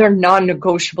some other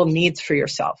non-negotiable needs for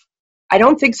yourself. I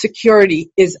don't think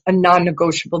security is a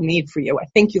non-negotiable need for you. I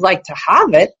think you like to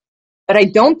have it, but I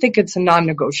don't think it's a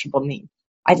non-negotiable need.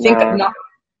 I think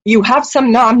you have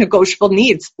some non-negotiable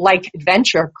needs like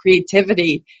adventure,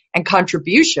 creativity, and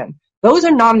contribution. Those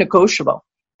are non-negotiable.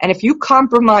 And if you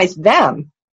compromise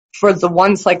them for the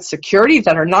ones like security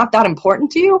that are not that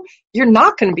important to you, you're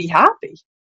not going to be happy.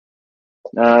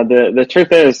 The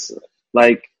truth is,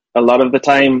 like, a lot of the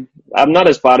time, I'm not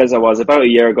as bad as I was. About a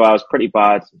year ago, I was pretty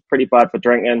bad for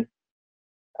drinking.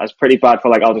 I was pretty bad for,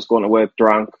 like, I'll just go to work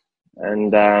drunk.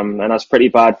 And I was pretty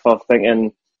bad for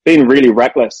being really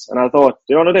reckless. And I thought,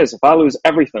 you know what it is? If I lose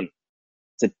everything,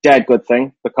 it's a dead good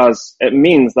thing because it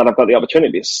means that I've got the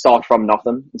opportunity to start from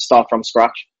nothing and start from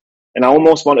scratch. And I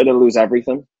almost wanted to lose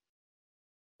everything.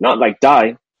 Not like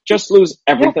die, just lose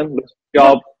everything, lose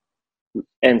job,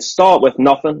 and start with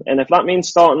nothing. And if that means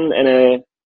starting in a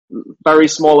very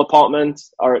small apartment,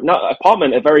 or not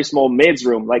apartment, a very small maid's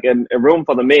room, like a room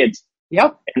for the maids.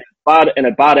 Yep. In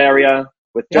a bad area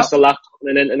with just a laptop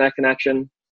and an internet connection.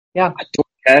 Yeah. I don't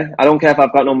care. I don't care if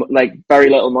I've got very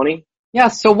little money. Yeah.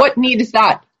 So what need is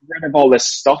that? Rid of all this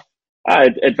stuff.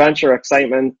 Adventure,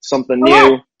 excitement, something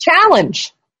new.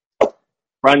 Challenge.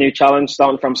 Brand new challenge,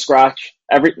 starting from scratch.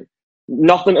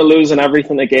 Nothing to lose and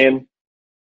everything to gain.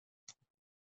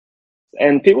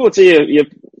 And people would say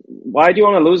why do you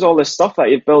want to lose all this stuff that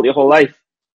you've built your whole life?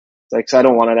 It's like, 'cause I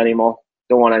don't want it anymore.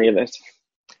 Don't want any of it.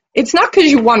 It's not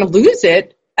because you want to lose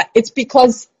it. It's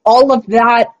because all of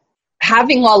that,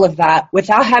 having all of that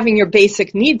without having your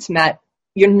basic needs met,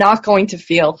 you're not going to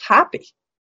feel happy.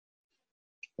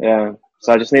 Yeah.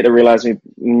 So I just need to realize my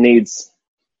needs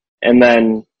and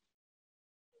then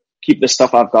keep the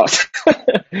stuff I've got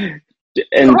and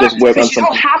Correct, just work on you something.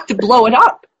 don't have to blow it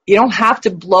up. You don't have to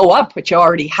blow up what you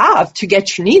already have to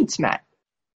get your needs met.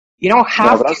 You don't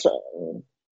have to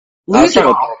lose it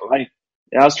all.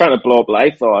 I was trying to blow up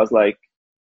life though. I was like,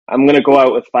 I'm going to go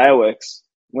out with fireworks.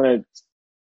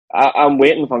 I'm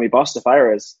waiting for my boss to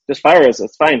fire us. Just fire us.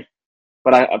 It's fine.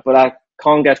 But I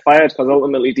can't get fired because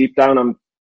ultimately deep down I'm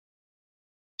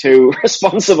too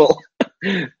responsible.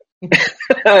 And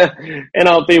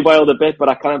I'll be wild a bit, but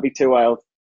I can't be too wild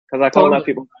because I can't let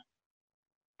people.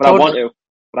 But I want to,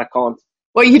 but I can't.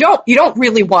 Well, you don't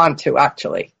really want to,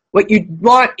 actually. What you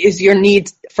want is your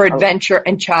needs for adventure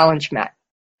and challenge met.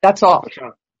 That's all.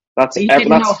 Sure. That's you didn't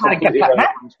know how to get that met.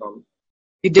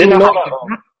 You didn't know how to get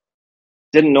that.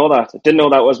 Didn't know that. I didn't know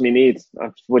that was my need.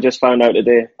 We just found out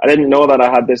today. I didn't know that I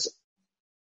had this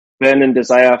burning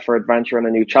desire for adventure and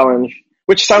a new challenge,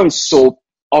 which sounds so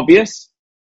obvious.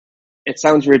 It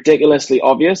sounds ridiculously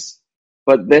obvious,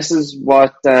 but this is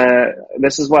what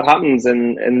happens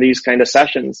in these kind of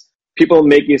sessions. People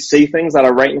make you see things that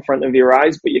are right in front of your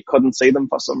eyes, but you couldn't see them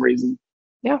for some reason.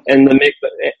 Yeah. And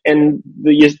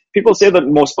people say the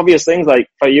most obvious things, like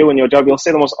for you and your job, you'll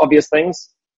say the most obvious things,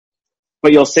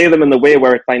 but you'll say them in the way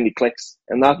where it finally clicks.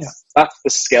 And that's the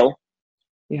skill.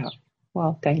 Yeah.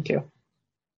 Well, thank you.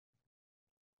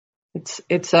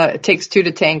 It takes two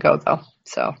to tango though.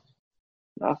 So.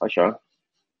 Ah, for sure.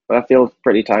 But I feel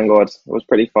pretty tangoed. It was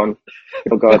pretty fun. I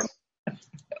feel good.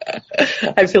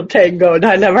 I feel tangoed.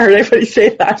 I never heard anybody say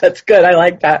that. That's good. I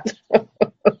like that.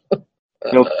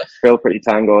 feel pretty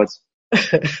tangoed.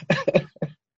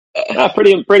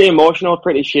 Pretty emotional,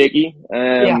 pretty shaky.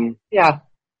 Yeah.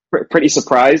 Pretty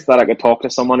surprised that I could talk to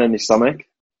someone in the stomach.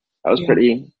 That was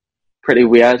pretty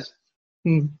weird.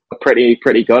 But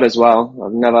pretty good as well.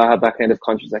 I've never had that kind of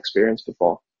conscious experience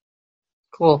before.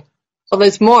 Cool. Well,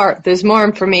 there's more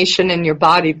information in your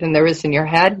body than there is in your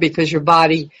head because your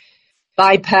body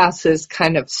bypasses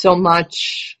kind of so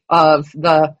much of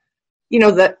the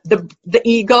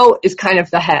ego is kind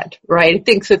of the head, right? It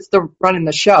thinks it's the running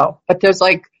the show, but there's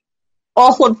like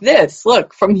all of this.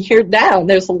 Look, from here down,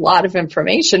 there's a lot of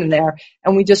information in there,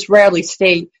 and we just rarely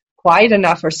stay quiet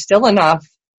enough or still enough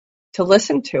to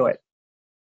listen to it.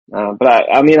 But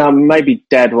I mean, I might be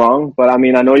dead wrong, but I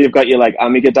mean, I know you've got your like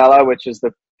amygdala, which is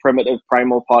the primitive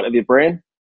primal part of your brain,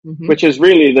 which is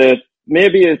really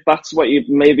maybe that's what you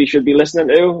maybe should be listening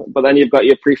to, but then you've got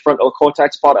your prefrontal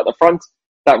cortex part at the front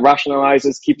that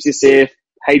rationalizes, keeps you safe,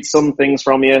 hides some things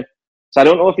from you. So I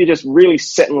don't know if you just really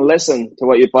sit and listen to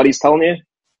what your body's telling you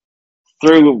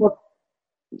through.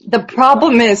 The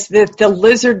problem is that the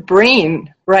lizard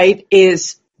brain, right,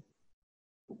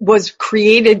 was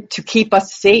created to keep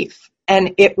us safe,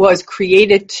 and it was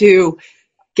created to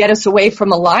get us away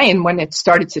from a lion when it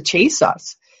started to chase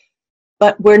us.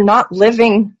 But we're not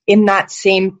living in that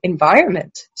same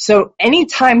environment. So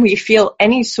anytime we feel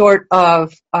any sort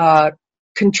of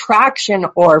contraction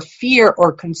or fear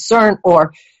or concern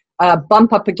or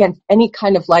bump up against any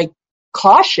kind of like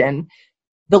caution,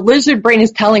 the lizard brain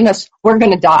is telling us we're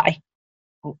going to die.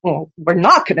 Well, we're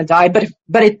not going to die,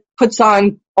 but it puts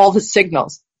on all the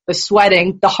signals, the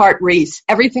sweating, the heart race,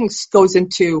 everything goes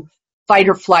into fight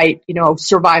or flight,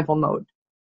 survival mode.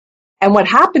 And what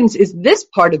happens is this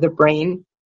part of the brain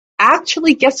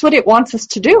actually, guess what it wants us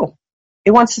to do?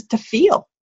 It wants us to feel.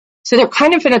 So they're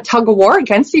kind of in a tug of war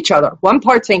against each other. One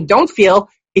part saying, don't feel.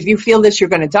 If you feel this, you're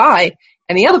going to die.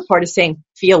 And the other part is saying,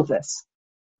 feel this.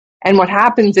 And what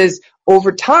happens is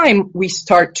over time, we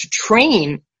start to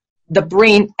train the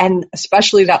brain, and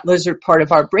especially that lizard part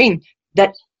of our brain,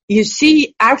 that you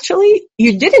see, actually,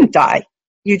 you didn't die.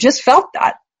 You just felt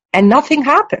that. And nothing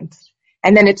happened.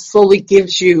 And then it slowly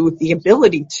gives you the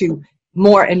ability to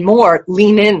more and more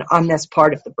lean in on this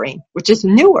part of the brain, which is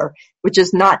newer, which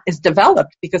is not as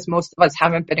developed because most of us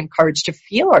haven't been encouraged to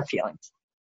feel our feelings.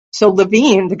 So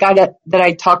Levine, the guy that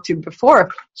I talked to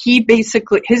before,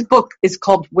 his book is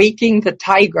called Waking the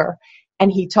Tiger.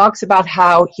 And he talks about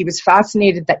how he was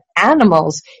fascinated that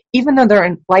animals, even though they're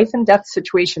in life and death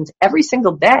situations every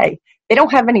single day, they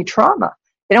don't have any trauma.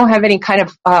 They don't have any kind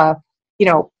of,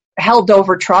 held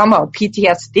over trauma or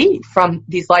PTSD from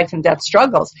these life and death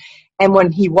struggles. And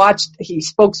when he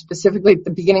spoke specifically at the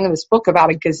beginning of this book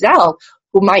about a gazelle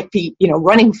who might be,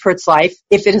 running for its life.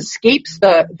 If it escapes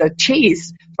the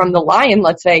chase from the lion,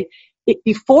 let's say,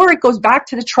 before it goes back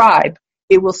to the tribe,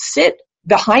 it will sit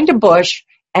behind a bush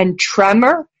and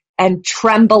tremor and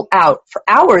tremble out for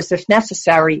hours if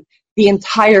necessary, the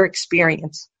entire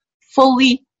experience.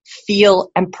 Fully feel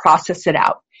and process it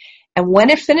out. And when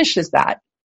it finishes that,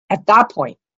 at that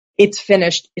point, it's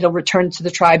finished. It'll return to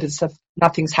the tribe as if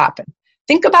nothing's happened.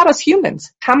 Think about us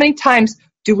humans. How many times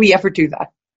do we ever do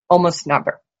that? Almost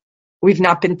never. We've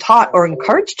not been taught or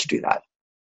encouraged to do that.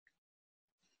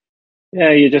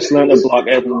 Yeah, you just learn to block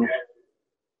it and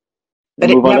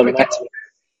move on to the next one.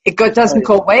 It doesn't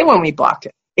go away when we block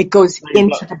it. It goes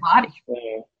into the body.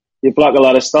 You block a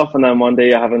lot of stuff and then one day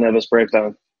you have a nervous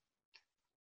breakdown.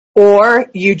 Or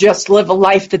you just live a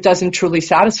life that doesn't truly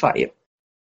satisfy you.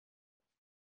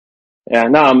 Yeah,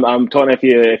 no, I'm talking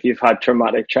if you've had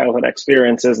traumatic childhood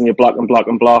experiences and you block and block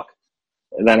and block,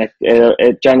 then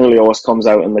it generally always comes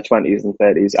out in the 20s and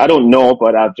 30s. I don't know,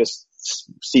 but I've just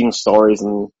seen stories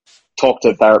and talked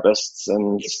to therapists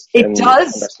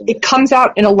It comes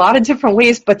out in a lot of different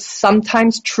ways, but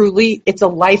sometimes truly it's a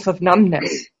life of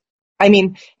numbness. I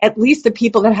mean, at least the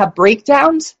people that have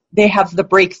breakdowns, they have the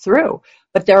breakthrough.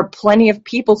 But there are plenty of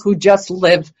people who just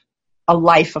live a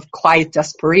life of quiet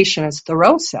desperation, as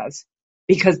Thoreau says,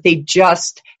 because they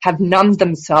just have numbed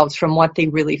themselves from what they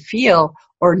really feel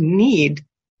or need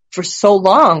for so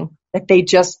long that they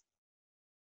just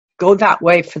go that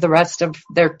way for the rest of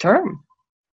their term.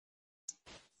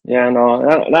 Yeah, no.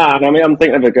 I mean, I'm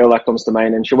thinking of a girl that comes to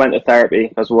mind, and she went to therapy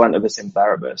because we went to the same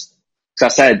therapist.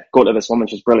 Because I said, go to this woman,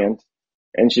 she's brilliant.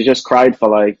 And she just cried for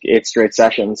like 8 straight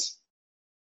sessions.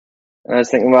 And I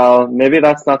was thinking, well, maybe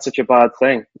that's not such a bad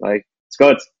thing. Like, it's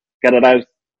good. Get it out.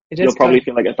 You'll probably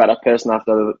feel like a better person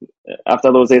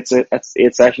after those 8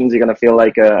 sessions. You're gonna feel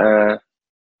like a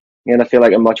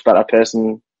much better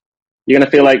person. You're gonna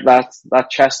feel like that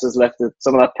chest is lifted.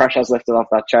 Some of that pressure is lifted off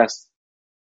that chest.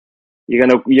 You're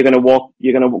gonna go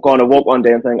on a walk one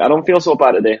day and think, I don't feel so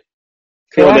bad today.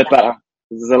 Feel a bit better.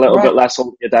 There's a little bit less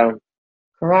holding you down.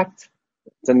 Correct.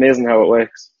 It's amazing how it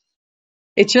works.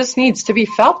 It just needs to be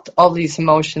felt, all these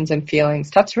emotions and feelings.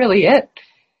 That's really it.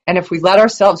 And if we let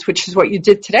ourselves, which is what you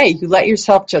did today, you let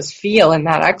yourself just feel in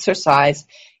that exercise,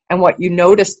 and what you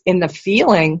noticed in the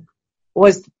feeling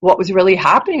was what was really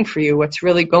happening for you, what's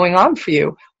really going on for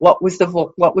you, what was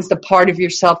the part of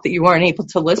yourself that you weren't able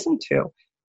to listen to.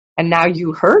 And now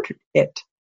you heard it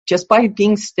just by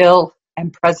being still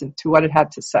and present to what it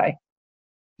had to say.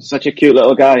 Such a cute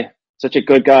little guy. Such a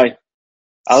good guy.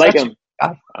 I like him.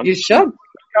 You should.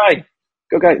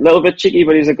 Good guy. A little bit cheeky,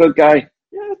 but he's a good guy.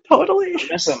 Yeah, totally. I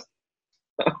miss him.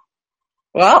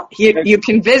 Well, you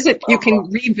can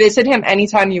revisit him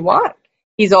anytime you want.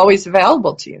 He's always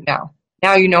available to you now.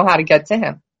 Now you know how to get to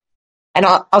him. And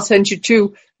I'll send you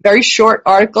 2 very short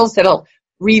articles that'll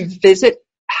revisit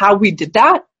how we did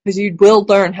that, because you will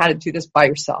learn how to do this by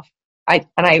yourself. I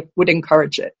would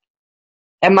encourage it.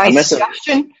 And my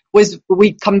suggestion was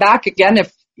we come back again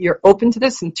if you're open to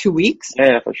this in 2 weeks.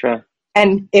 Yeah, for sure.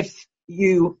 And if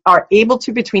you are able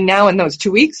to between now and those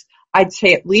 2 weeks, I'd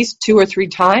say at least 2 or 3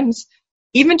 times,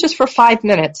 even just for 5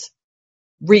 minutes,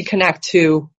 reconnect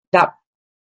to that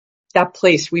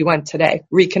place we went today.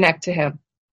 Reconnect to him.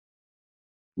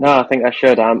 No, I think I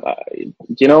should.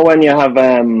 Do you know when you have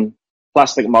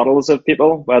plastic models of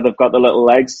people where they've got the little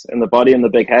legs and the body and the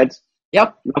big head?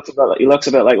 Yep. He looks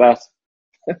a bit like that.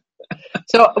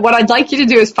 So what I'd like you to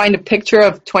do is find a picture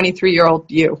of 23-year-old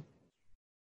you.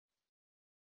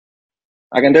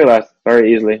 I can do that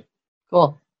very easily.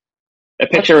 Cool. A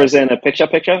picture is in a picture?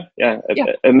 Yeah,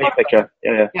 a me picture.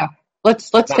 Yeah. Let's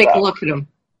take a look at him,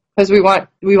 because we want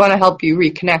to help you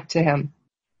reconnect to him.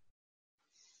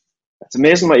 It's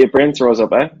amazing what your brain throws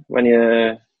up, when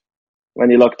you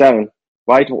look down.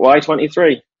 Why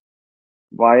 23?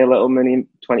 Why a little mini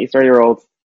 23-year-old?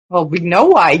 Well, we know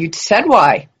why. You said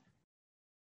why.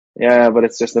 Yeah, but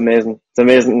it's just amazing. It's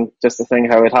amazing just to think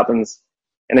how it happens.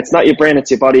 And it's not your brain, it's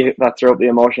your body that throws up the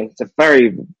emotion. It's a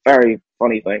very, very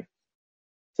funny thing.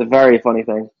 It's a very funny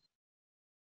thing.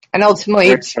 And ultimately,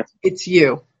 it's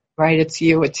you, right? It's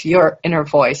you. It's your inner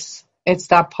voice. It's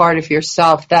that part of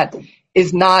yourself that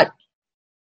is not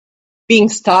being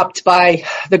stopped by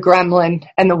the gremlin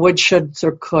and the would, shoulds,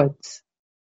 or coulds.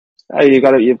 You've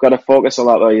got to focus a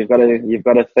lot though. You've got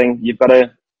to think. You've got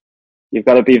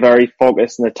to be very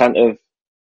focused and attentive,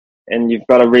 and you've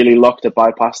got to really look to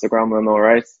bypass the gremlin, all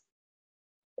right?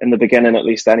 In the beginning, at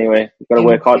least, anyway. You've got to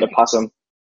work hard to pass him.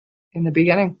 In the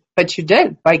beginning, but you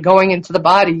did. By going into the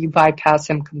body, you bypass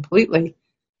him completely,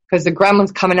 because the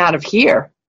gremlin's coming out of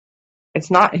here. It's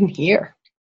not in here.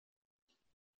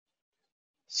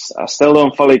 I still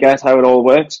don't fully get how it all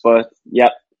works, but yeah,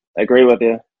 I agree with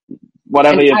you.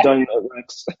 whatever you've done, it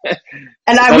works.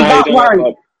 And I would not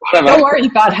worry. Don't worry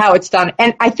about how it's done.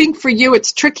 And I think for you,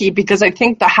 it's tricky because I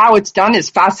think the how it's done is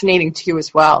fascinating to you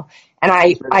as well. And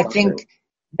I think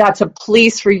that's a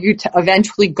place for you to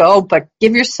eventually go, but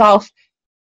give yourself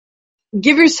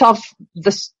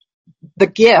the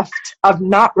gift of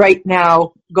not right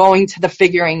now going to the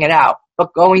figuring it out,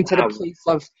 but going to the place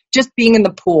of just being in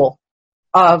the pool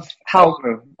of how.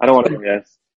 I don't want to.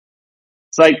 Yes.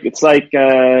 It's like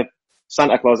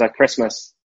Santa Claus at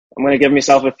Christmas. I'm going to give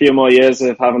myself a few more years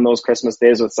of having those Christmas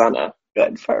days with Santa.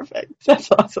 Good, perfect. That's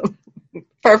awesome.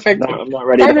 Perfect. No, I'm not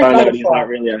ready to find out he's not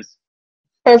real yet.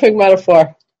 Perfect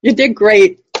metaphor. You did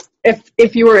great.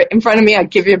 If you were in front of me, I'd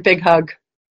give you a big hug.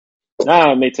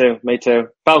 Ah, me too.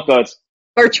 Felt good.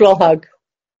 Virtual hug.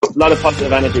 A lot of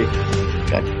positive energy.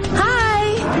 Good.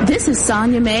 Hi, this is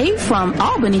Sonia Mae from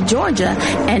Albany, Georgia,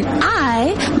 and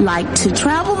I like to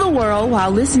travel the world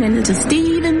while listening to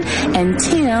Stephen and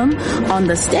Tim on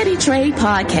the Steady Trade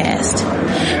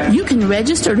podcast. You can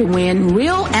register to win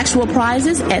real actual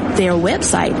prizes at their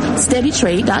website,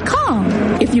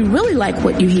 steadytrade.com. If you really like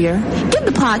what you hear, give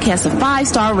the podcast a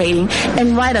 5-star rating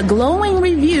and write a glowing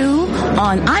review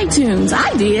on iTunes.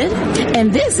 I did.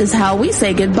 And this is how we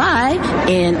say goodbye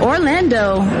in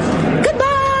Orlando.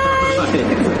 Goodbye.